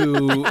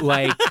who,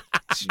 like,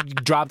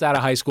 dropped out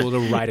of high school to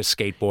ride a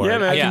skateboard. Yeah,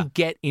 man. I can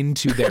get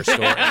into their story.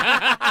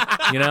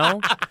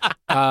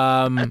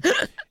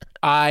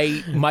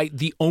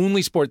 The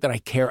only sport that I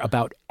care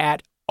about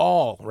at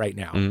all right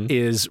now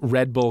is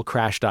Red Bull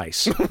Crashed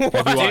Ice. Have you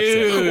watched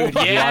it?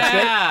 Dude,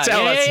 yeah.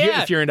 Tell us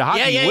if you're into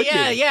hockey.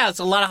 Yeah. It's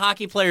a lot of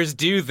hockey players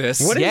do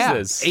this. What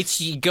is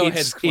this? Go ahead,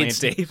 explain it,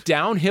 Dave.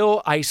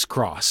 Downhill ice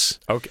cross.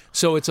 Okay.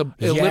 So it's a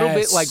little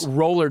bit like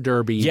roller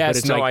derby, but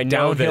it's like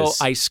downhill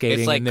ice skating.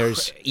 It's like, and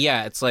there's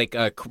it's like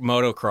a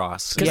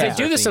motocross. Because they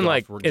do this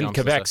in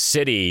Quebec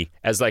City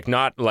as like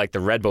not like the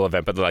Red Bull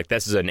event, but like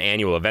this is an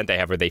annual event they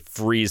have where they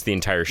freeze the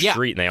entire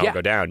street and they all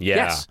go down. Yeah.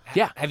 Yes.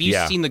 Yeah. Have you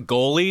seen the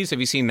goalies? Have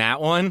you seen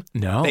that one?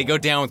 No. They go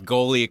down with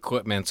goalie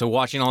equipment. So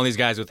watching all these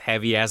guys with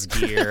heavy ass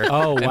gear.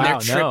 Oh, and wow. they're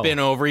tripping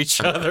over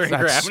each other and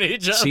grabbing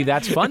each other. See,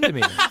 that's fun to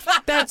me.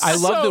 I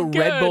love the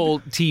Red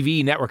Bull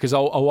TV network because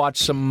I'll watch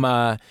some.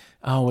 I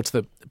almost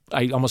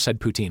said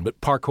poutine,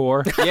 but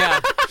parkour. Yeah.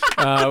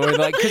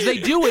 Because they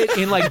do it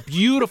in like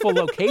beautiful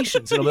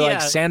locations. It'll be like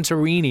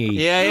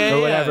Santorini or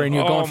whatever, and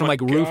you're going from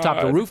like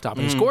rooftop to rooftop,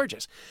 and it's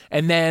gorgeous.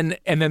 And then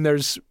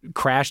there's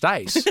Crashed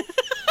Ice,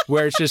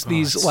 where it's just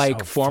these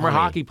like former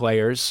hockey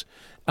players,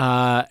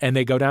 and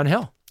they go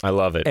downhill. I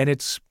love it, and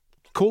it's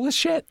cool as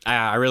shit.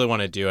 I really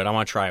want to do it. I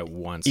want to try it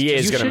once. EA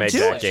is going to make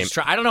that game.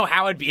 I don't know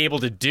how I'd be able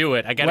to do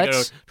it. I got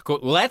to go.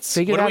 Let's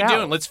figure that out. What are we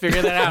doing? Let's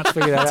figure that out. Let's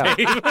figure that out.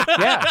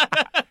 Yeah.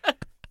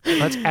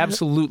 Let's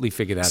absolutely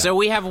figure that out. So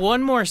we have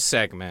one more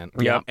segment.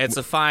 Yep. It's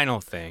a final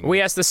thing.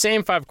 We asked the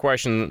same 5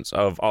 questions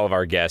of all of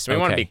our guests. We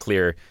want to be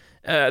clear.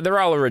 They're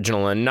all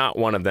original, and not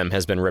one of them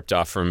has been ripped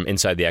off from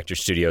Inside the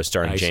Actors Studio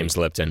starring James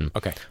Lipton.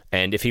 Okay.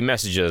 And if he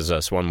messages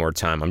us one more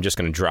time, I'm just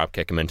going to drop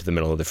kick him into the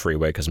middle of the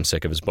freeway because I'm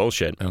sick of his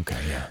bullshit. Okay,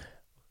 yeah.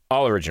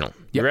 All original.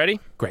 You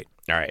ready? Great.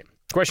 All right.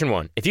 Question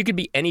 1. If you could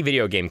be any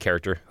video game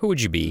character, who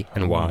would you be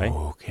and why?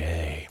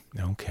 Okay.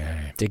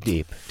 Dig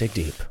deep.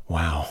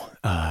 Wow.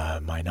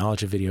 My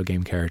knowledge of video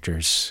game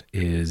characters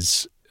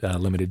is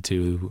limited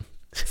to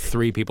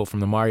 3 people from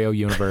the Mario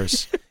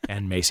universe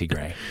and Macy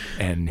Gray,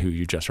 and who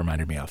you just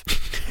reminded me of.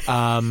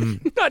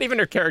 Not even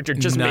her character,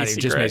 just Macy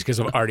Gray. Just Macy, because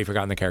I've already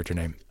forgotten the character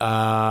name.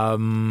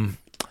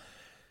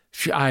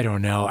 I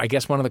don't know. I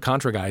guess one of the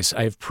Contra guys.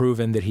 I've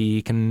proven that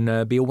he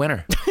can be a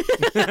winner.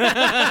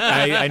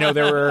 I know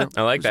there were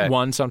I like that.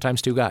 1,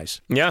 sometimes 2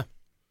 guys. Yeah.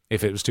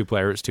 If it was 2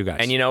 players, it's 2 guys.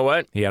 And you know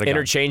what? He had a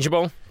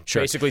interchangeable.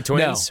 Sure. Basically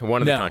twins.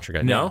 One of the Contra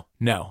guys. No.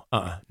 No.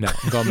 I'm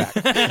going back.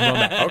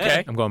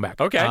 Okay. I'm going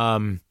back.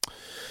 Okay.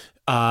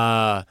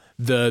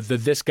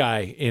 This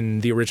guy in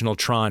the original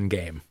Tron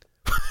game.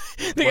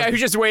 The guy who's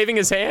just waving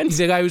his hands?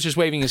 The guy who's just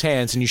waving his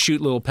hands, and you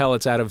shoot little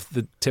pellets out of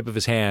the tip of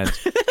his hand,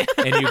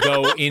 and you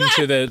go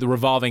into the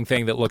revolving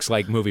thing that looks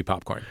like movie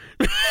popcorn.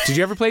 Did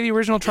you ever play the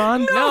original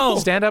Tron? No.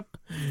 Stand-up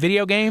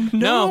video game?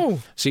 No.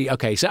 See,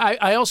 okay. So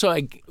I also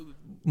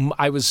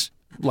was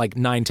like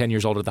 9, 10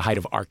 years old at the height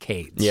of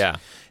arcades. Yeah.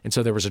 And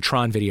so there was a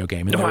Tron video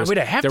game. And I would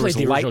have played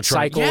the original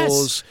Tron. There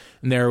was light cycles,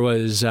 and there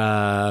was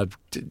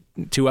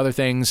 2 other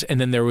things,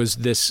 and then there was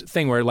this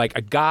thing where like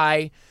a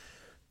guy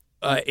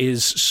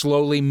is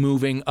slowly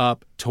moving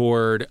up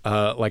toward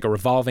like a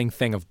revolving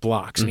thing of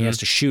blocks, and he has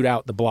to shoot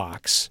out the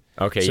blocks.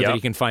 Okay, so that he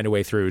can find a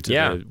way through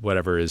to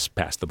whatever is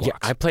past the blocks.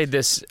 Yeah, I played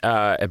this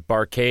at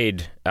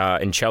Barcade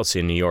in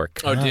Chelsea, New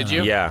York. Oh, did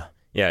you? Yeah.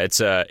 It's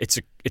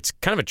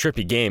kind of a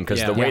trippy game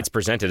because the way it's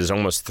presented is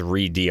almost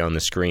 3D on the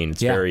screen.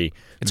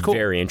 It's cool.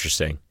 Very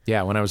interesting.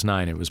 Yeah, when I was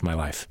 9, it was my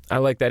life. I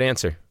like that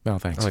answer. Well,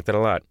 thanks. I like that a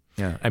lot.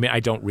 Yeah, I mean, I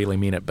don't really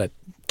mean it, but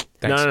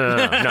thanks.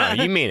 No,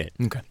 you mean it.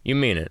 Okay, you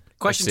mean it.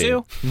 Question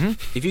 2: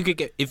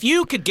 If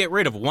you could get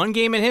rid of one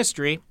game in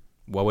history,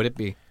 what would it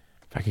be?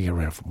 If I could get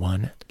rid of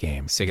one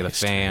game, sick of the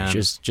fan,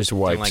 just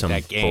wipe like some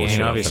that game. bullshit.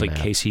 And obviously,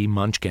 Casey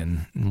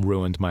Munchkin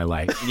ruined my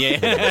life.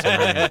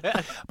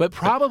 Yeah, but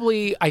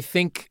probably I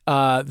think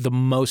the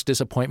most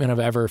disappointment I've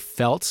ever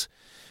felt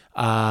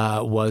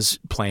was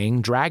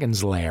playing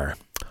Dragon's Lair.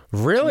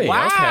 Really?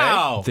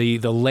 Wow. Okay.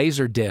 The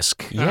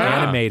Laserdisc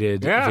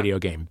animated video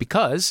game,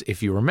 because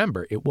if you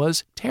remember, it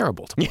was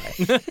terrible to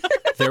play.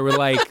 There were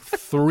like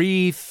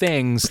 3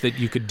 things that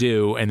you could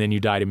do, and then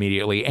you died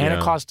immediately, and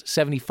it cost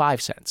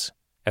 75 cents.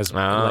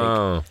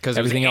 Because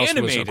everything else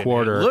was a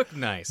quarter. It looked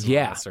nice.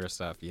 Yeah. That sort of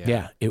stuff.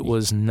 Yeah, it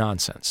was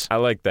nonsense. I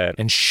like that.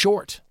 And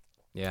short.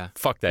 Yeah.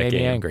 Fuck that made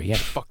game. me angry. Yeah,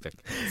 fuck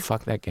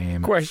that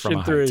game.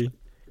 Question 3.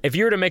 If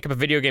you were to make up a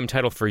video game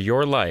title for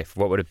your life,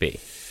 what would it be?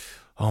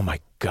 Oh my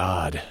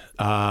God.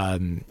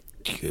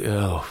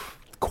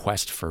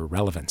 Quest for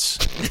relevance.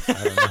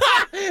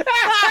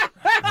 I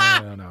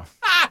don't know.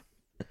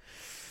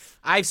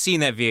 I've seen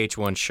that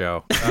VH1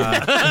 show.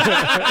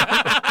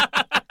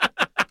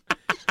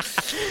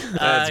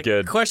 That's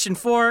good. Question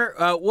 4.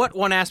 What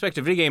one aspect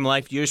of video game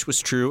life do you wish was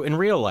true in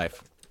real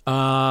life?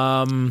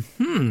 Oh.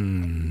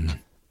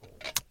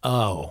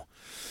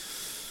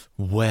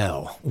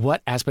 Well,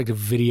 what aspect of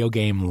video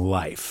game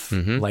life?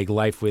 Like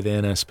life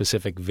within a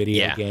specific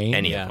video game?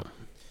 Any of them.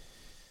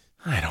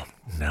 I don't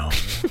know,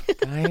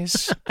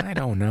 guys. I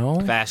don't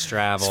know. Fast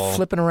travel. Just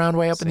flipping around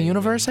way up in the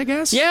universe, I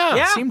guess.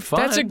 Yeah. Seemed fun.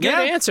 That's a good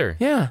answer.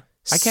 Yeah.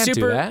 I can't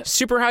do that.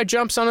 Super high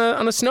jumps on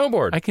a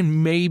snowboard. I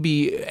can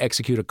maybe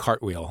execute a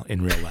cartwheel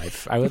in real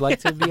life. I would like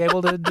to be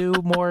able to do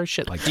more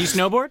shit like that. Do you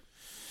snowboard?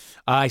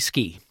 I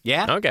ski.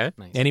 Yeah? Okay.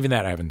 Nice. And even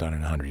that I haven't done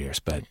in 100 years,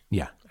 but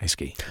yeah, I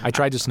ski. I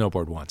tried to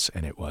snowboard once,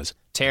 and it was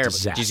terrible.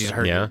 disaster. You just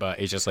hurt your butt.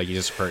 It's just like you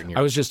just hurting your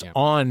I was just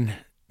on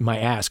my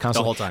ass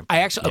constantly. The whole time. I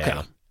actually,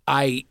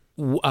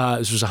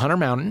 this was a Hunter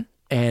Mountain,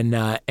 and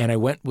I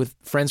went with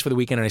friends for the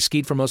weekend, and I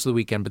skied for most of the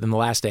weekend, but then the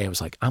last day I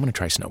was like, I'm going to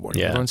try snowboarding.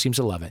 Yeah. Everyone seems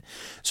to love it.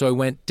 So I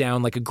went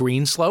down like a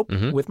green slope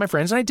with my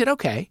friends, and I did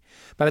okay.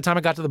 By the time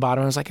I got to the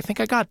bottom, I was like, I think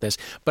I got this.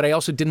 But I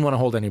also didn't want to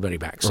hold anybody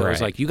back. So I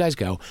was like, you guys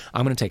go.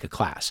 I'm going to take a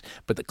class.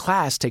 But the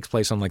class takes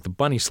place on like the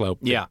bunny slope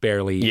that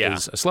barely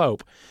is a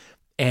slope.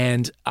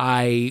 And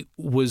I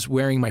was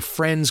wearing my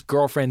friend's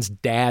girlfriend's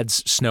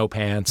dad's snow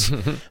pants.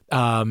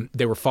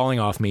 They were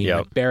falling off me.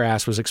 My bare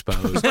ass was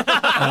exposed. The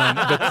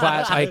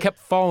class, I kept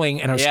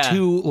falling, and I was I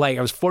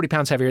was 40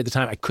 pounds heavier at the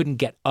time. I couldn't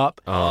get up,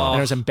 and I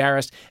was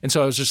embarrassed. And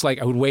so I was just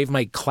like, I would wave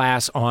my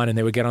class on, and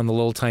they would get on the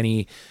little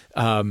tiny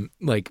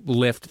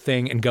lift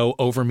thing and go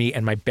over me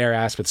and my bare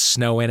ass with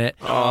snow in it.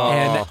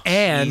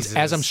 And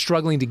as I'm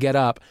struggling to get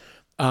up,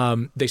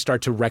 they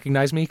start to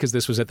recognize me because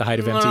this was at the height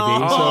of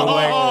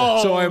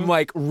MTV. So I'm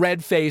like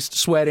red-faced,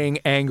 sweating,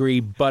 angry,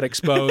 butt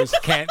exposed,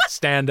 can't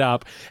stand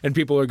up, and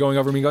people are going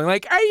over me going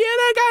like, "Are you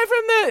that guy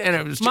from the?" And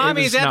it was,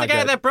 Mommy, it was is that not the guy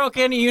good. that broke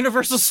into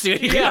Universal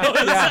Studios?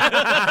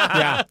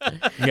 Yeah.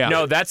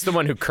 No, that's the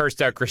one who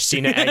cursed out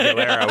Christina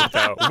Aguilera with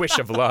a wish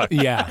of luck.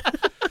 Yeah.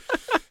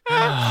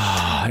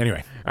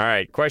 Anyway. All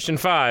right, question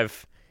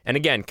 5. And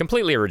again,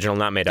 completely original,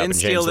 not made up. Didn't And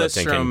steal James this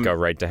Lipton can from go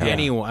right to hell.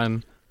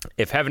 anyone.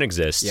 If heaven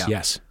exists,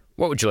 Yes.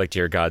 what would you like to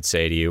hear God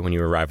say to you when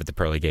you arrive at the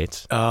pearly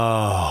gates?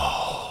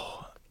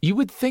 You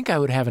would think I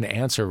would have an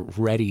answer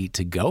ready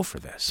to go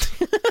for this.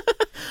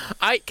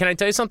 Can I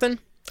tell you something?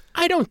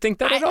 I don't think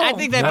that at all. I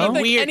think that'd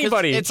be weird.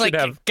 Anybody It's should like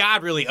have.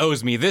 God really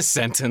owes me this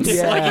sentence.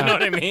 Yeah. Like, you know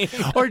what I mean?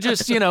 Or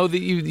just, that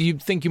you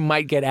think you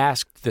might get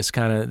asked this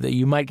kind of, that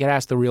you might get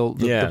asked the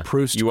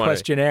Proust You want it.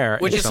 questionnaire.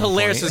 Which at is some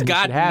hilarious point, because and you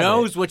God should have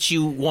knows it. what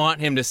you want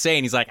him to say,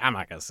 and he's like, I'm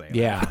not going to say it.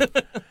 Yeah.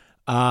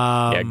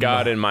 Yeah,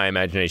 God in my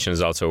imagination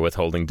is also a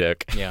withholding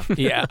dick. Yeah.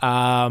 Yeah.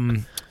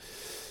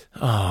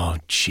 Oh,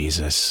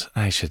 Jesus.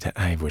 I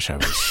wish I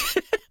was.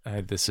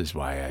 This is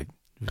why I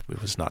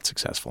was not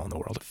successful in the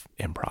world of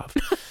improv.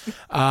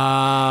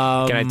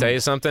 Can I tell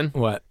you something?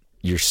 What?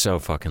 You're so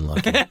fucking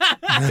lucky.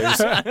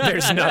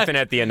 There's nothing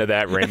at the end of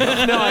that rainbow.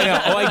 No, I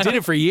know. Oh, I did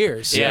it for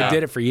years. Yeah. I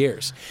did it for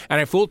years.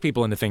 And I fooled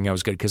people into thinking I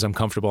was good because I'm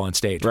comfortable on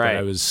stage. Right. But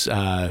I was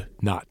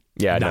not.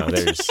 Yeah, no, Not.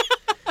 there's.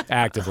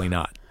 Actively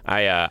not.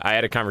 I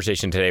had a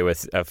conversation today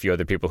with a few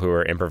other people who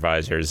are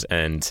improvisers,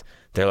 and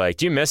they're like,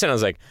 "Do you miss it?" I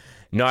was like,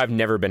 "No, I've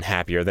never been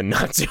happier than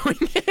not doing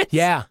it."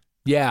 Yeah.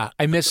 Yeah.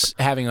 I miss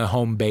having a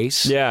home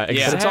base. Yeah,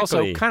 exactly. But it's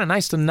also kind of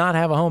nice to not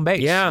have a home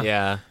base. Yeah.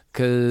 Yeah.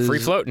 Cause, Free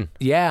floating.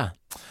 Yeah.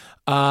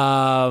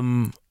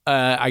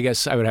 I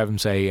guess I would have him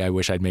say, I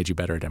wish I'd made you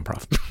better at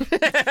improv.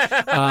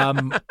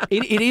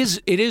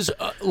 It is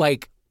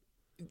like,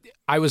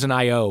 I was an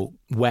IO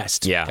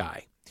West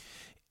guy,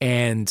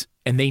 and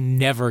they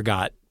never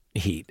got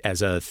heat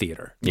as a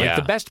theater. Like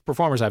the best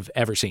performers I've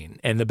ever seen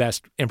and the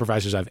best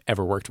improvisers I've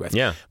ever worked with.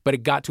 Yeah. But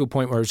it got to a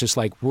point where it was just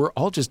like, we're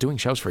all just doing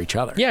shows for each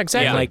other. Yeah,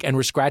 exactly. And and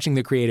we're scratching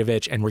the creative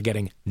itch and we're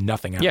getting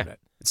nothing out of it.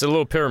 It's a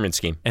little pyramid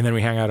scheme. And then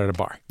we hang out at a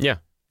bar. Yeah.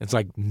 It's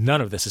like,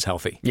 none of this is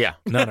healthy. Yeah.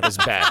 None of it's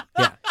Bad.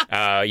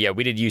 Yeah.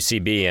 We did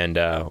UCB, and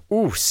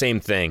same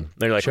thing.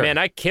 They're like, man,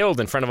 I killed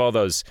in front of all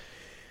those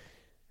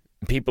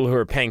people who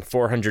are paying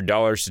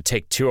 $400 to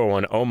take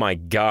 201. Oh my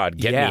God,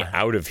 get me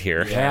out of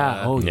here.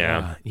 Yeah. Oh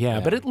yeah.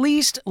 But at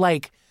least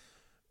like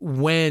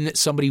when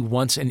somebody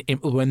wants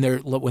when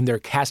they're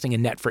casting a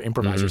net for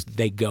improvisers,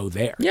 they go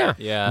there. Yeah.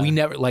 Yeah. We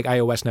never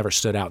iOS never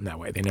stood out in that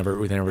way. They never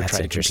tried to compete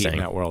in interesting.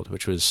 that world,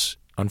 which was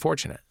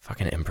unfortunate.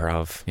 Fucking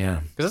improv.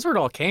 Yeah. Because that's where it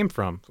all came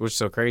from, which is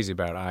so crazy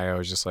about IO.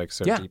 Is just like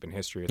so deep in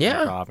history with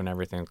improv and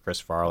everything. Chris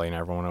Farley and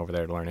everyone over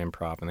there to learn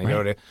improv. And they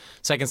go to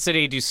Second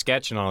City, do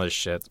sketch and all this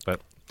shit. But,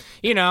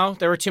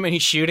 there were too many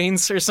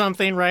shootings or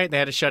something, right? They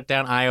had to shut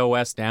down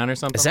iOS down or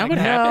something. Is that like what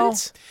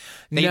happens?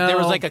 There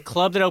was like a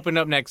club that opened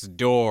up next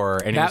door,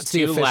 and That's it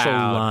the was too official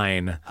loud.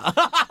 line.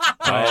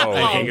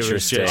 I think it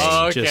was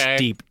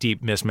just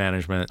deep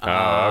mismanagement.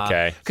 Oh,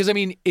 okay. Because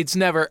it's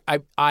never.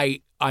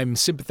 I'm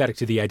sympathetic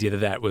to the idea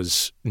that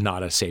was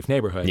not a safe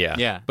neighborhood. Yeah.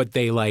 Yeah. But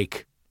they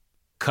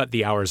cut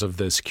the hours of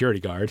the security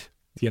guard.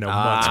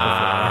 months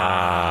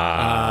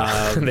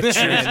before.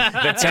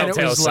 The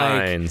telltale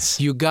signs.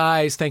 Like, you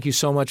guys, thank you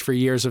so much for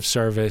years of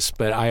service,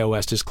 but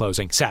iOS is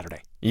closing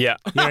Saturday. Yeah.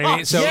 You know what I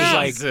mean? So it was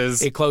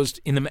like it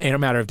closed in a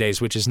matter of days,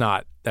 which is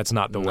that's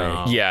not the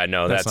way. Yeah,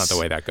 no, that's not the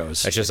way that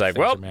goes. It's just like,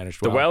 well,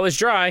 the well is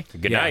dry.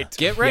 Good night.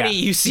 Get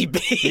ready,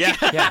 UCB.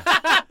 Yeah.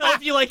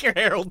 Hope you like your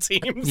Herald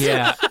teams.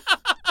 Yeah.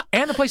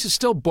 And the place is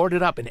still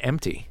boarded up and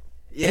empty.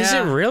 Yeah. Is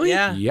it really?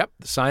 Yeah. Yep.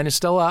 The sign is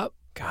still up.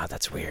 God,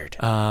 that's weird.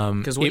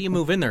 Because what do you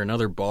move in there?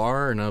 Another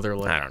bar? Another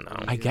I don't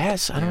know. I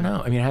guess. I don't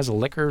know. I mean, it has a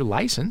liquor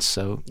license,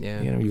 so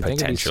you think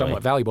it'd be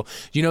somewhat valuable.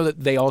 You know that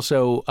they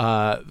also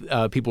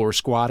people were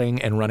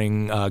squatting and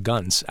running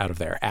guns out of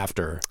there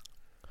after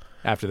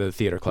the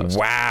theater closed.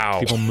 Wow.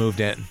 People moved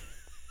in.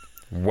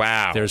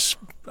 Wow. There's,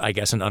 I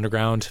guess, an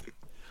underground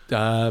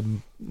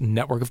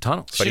network of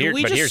tunnels. Should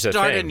we just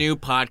start a new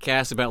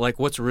podcast about like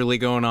what's really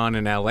going on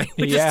in LA?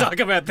 We just talk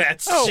about that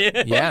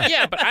shit.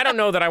 Yeah, but I don't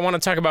know that I want to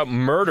talk about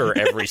murder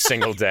every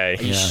single day.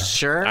 Are you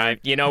sure?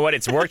 You know what?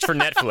 It's worked for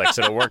Netflix.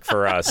 It'll work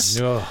for us.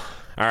 All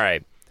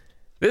right.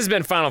 This has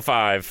been Final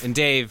Five. And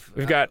Dave,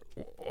 we've got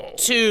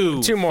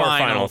two more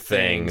final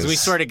things. We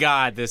swear to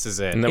God, this is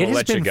it. And then we'll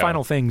let you go. It has been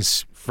final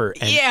things for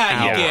an you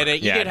hour. get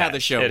it. You get how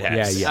the show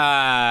works.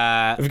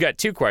 We've got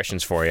two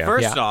questions for you.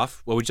 First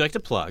off, what would you like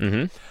to plug?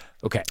 Mm-hmm.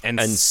 Okay. And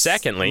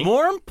secondly,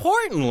 more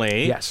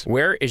importantly, yes,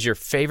 where is your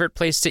favorite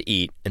place to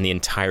eat in the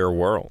entire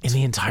world? In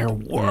the entire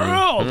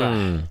world?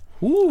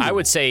 I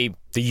would say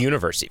the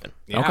universe even.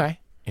 Yeah. Okay.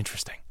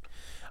 Interesting.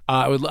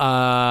 I would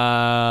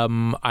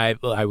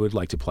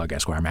like to plug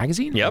Esquire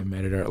Magazine. Yep. I'm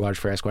editor at large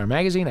for Esquire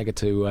Magazine. I get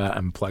to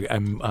I'm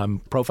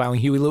profiling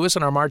Huey Lewis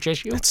in our March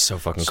issue. That's so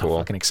fucking cool.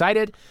 Fucking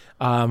excited.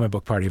 My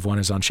book Party of One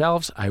is on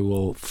shelves. I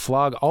will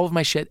flog all of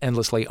my shit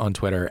endlessly on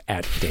Twitter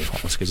at Dave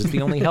Holmes because it's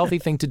the only healthy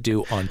thing to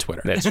do on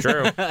Twitter. That's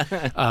true.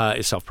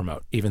 Is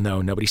self-promote, even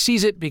though nobody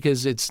sees it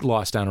because it's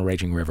lost down a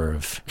raging river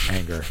of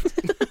anger.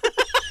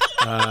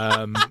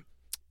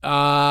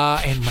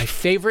 And my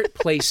favorite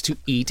place to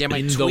eat in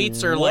my the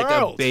tweets are world. like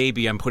a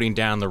baby I'm putting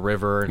down the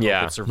river and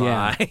hope it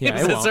survives.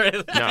 Yeah, it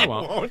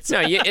won't. No,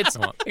 it's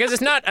because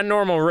it's not a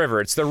normal river.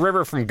 It's the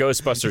river from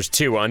Ghostbusters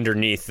 2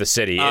 underneath the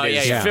city. It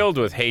is filled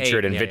with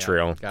hatred and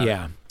vitriol.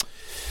 Yeah.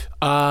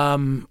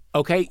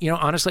 Okay,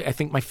 honestly, I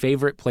think my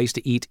favorite place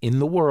to eat in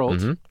the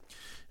world.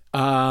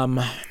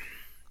 Well,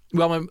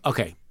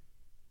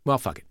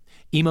 fuck it.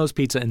 Emo's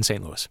Pizza in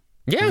St. Louis.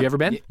 Yeah. Have you ever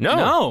been?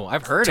 No,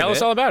 I've heard of it. Tell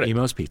us all about it.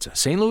 Emo's Pizza.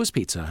 St. Louis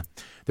Pizza.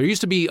 There used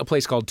to be a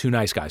place called Two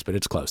Nice Guys, but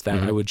it's closed.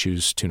 I would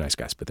choose Two Nice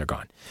Guys, but they're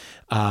gone.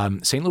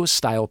 St. Louis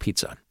style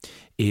pizza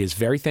is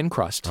very thin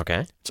crust.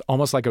 Okay. It's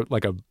almost like a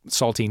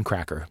saltine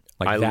cracker.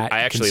 I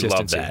actually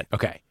love that.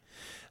 Okay.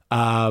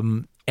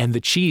 And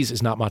the cheese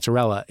is not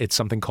mozzarella. It's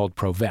something called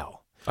Provel.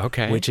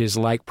 Okay. Which is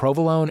like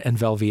provolone and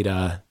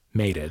Velveeta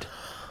mated.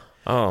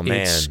 Oh,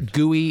 man. It's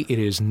gooey. It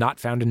is not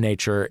found in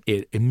nature.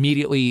 It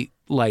immediately,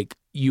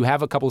 you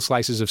have a couple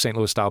slices of St.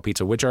 Louis style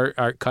pizza, which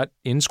are cut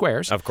in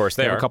squares. Of course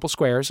they are. A couple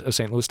squares of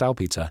St. Louis style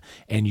pizza,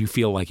 and you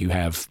feel like you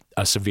have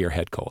a severe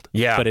head cold.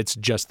 Yeah. But it's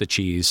just the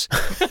cheese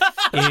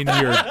in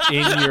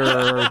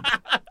your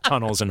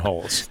tunnels and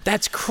holes.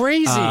 That's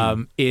crazy.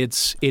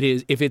 It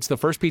is if it's the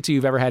first pizza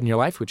you've ever had in your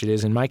life, which it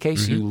is in my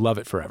case, you love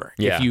it forever.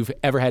 Yeah. If you've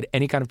ever had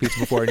any kind of pizza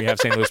before and you have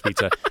St. Louis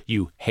pizza,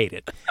 you hate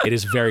it. It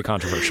is very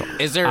controversial.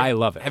 I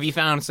love it. Have you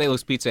found St.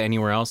 Louis pizza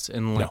anywhere else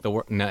in the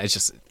world? No,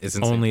 it's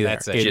only there.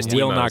 It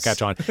will not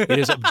catch on. It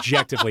is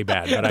objectively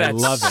bad, but I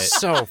love it.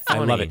 So funny.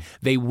 I love it.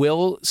 They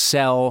will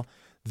sell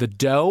the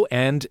dough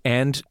and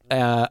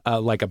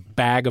like a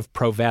bag of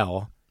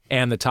Provel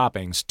and the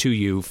toppings to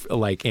you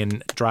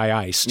in dry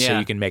ice so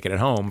you can make it at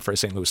home for a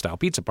St. Louis style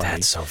pizza party.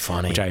 That's so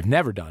funny. Which I've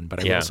never done, but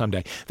I will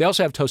someday. They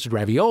also have toasted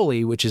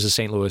ravioli, which is a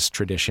St. Louis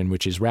tradition,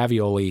 which is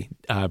ravioli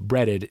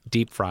breaded,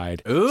 deep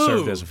fried,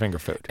 served as a finger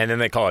food. And then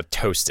they call it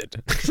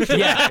toasted.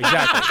 Yeah,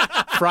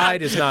 exactly.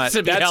 Fried is not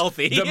to be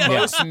healthy. The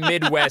most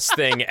Midwest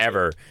thing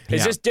ever.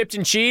 Is this dipped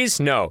in cheese?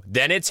 No.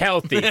 Then it's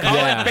healthy. Call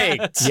it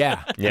baked.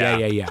 Yeah.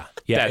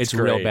 That's it's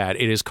great. real bad.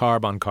 It is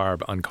carb on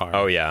carb on carb.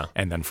 Oh, yeah.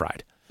 And then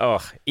fried. Oh,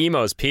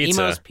 Emo's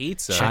Pizza. Emo's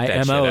Pizza. Check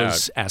that shit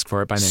IMOs out. ask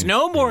for it by name.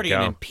 Snowboarding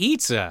and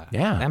pizza.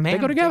 Yeah, they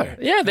go together.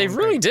 Yeah, they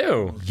really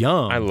do.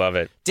 Yum. I love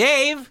it.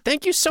 Dave,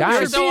 Thank you so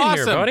Guys, much for being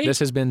here, awesome. buddy. This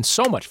has been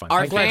so much fun.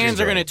 our Thank you. fans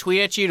are going to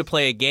tweet at you to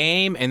play a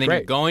game, and then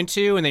you're going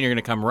to, and then you're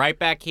going to come right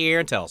back here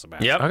and tell us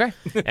about it. Yep. Okay.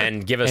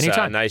 And give us a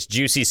Anytime. nice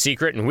juicy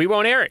secret, and we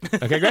won't air it.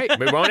 Okay, great.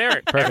 We won't air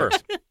it.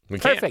 Perfect. We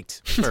can't.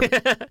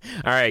 Perfect.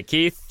 All right,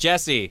 Keith,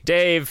 Jesse,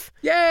 Dave,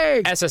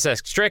 Yay!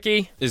 SSX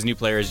Tricky. his new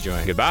players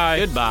join. Goodbye.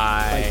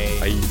 Goodbye.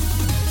 Bye.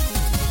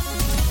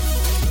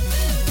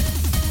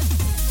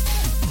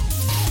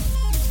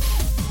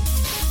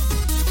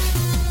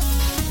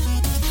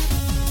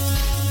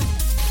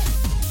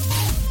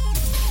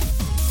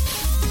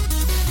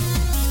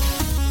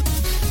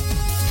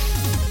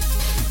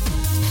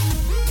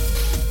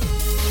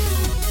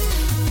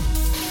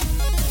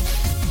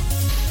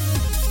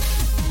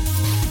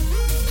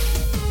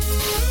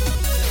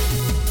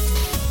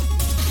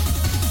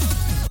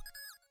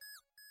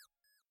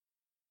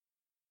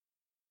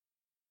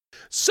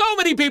 So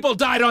many people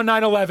died on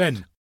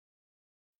 9/11.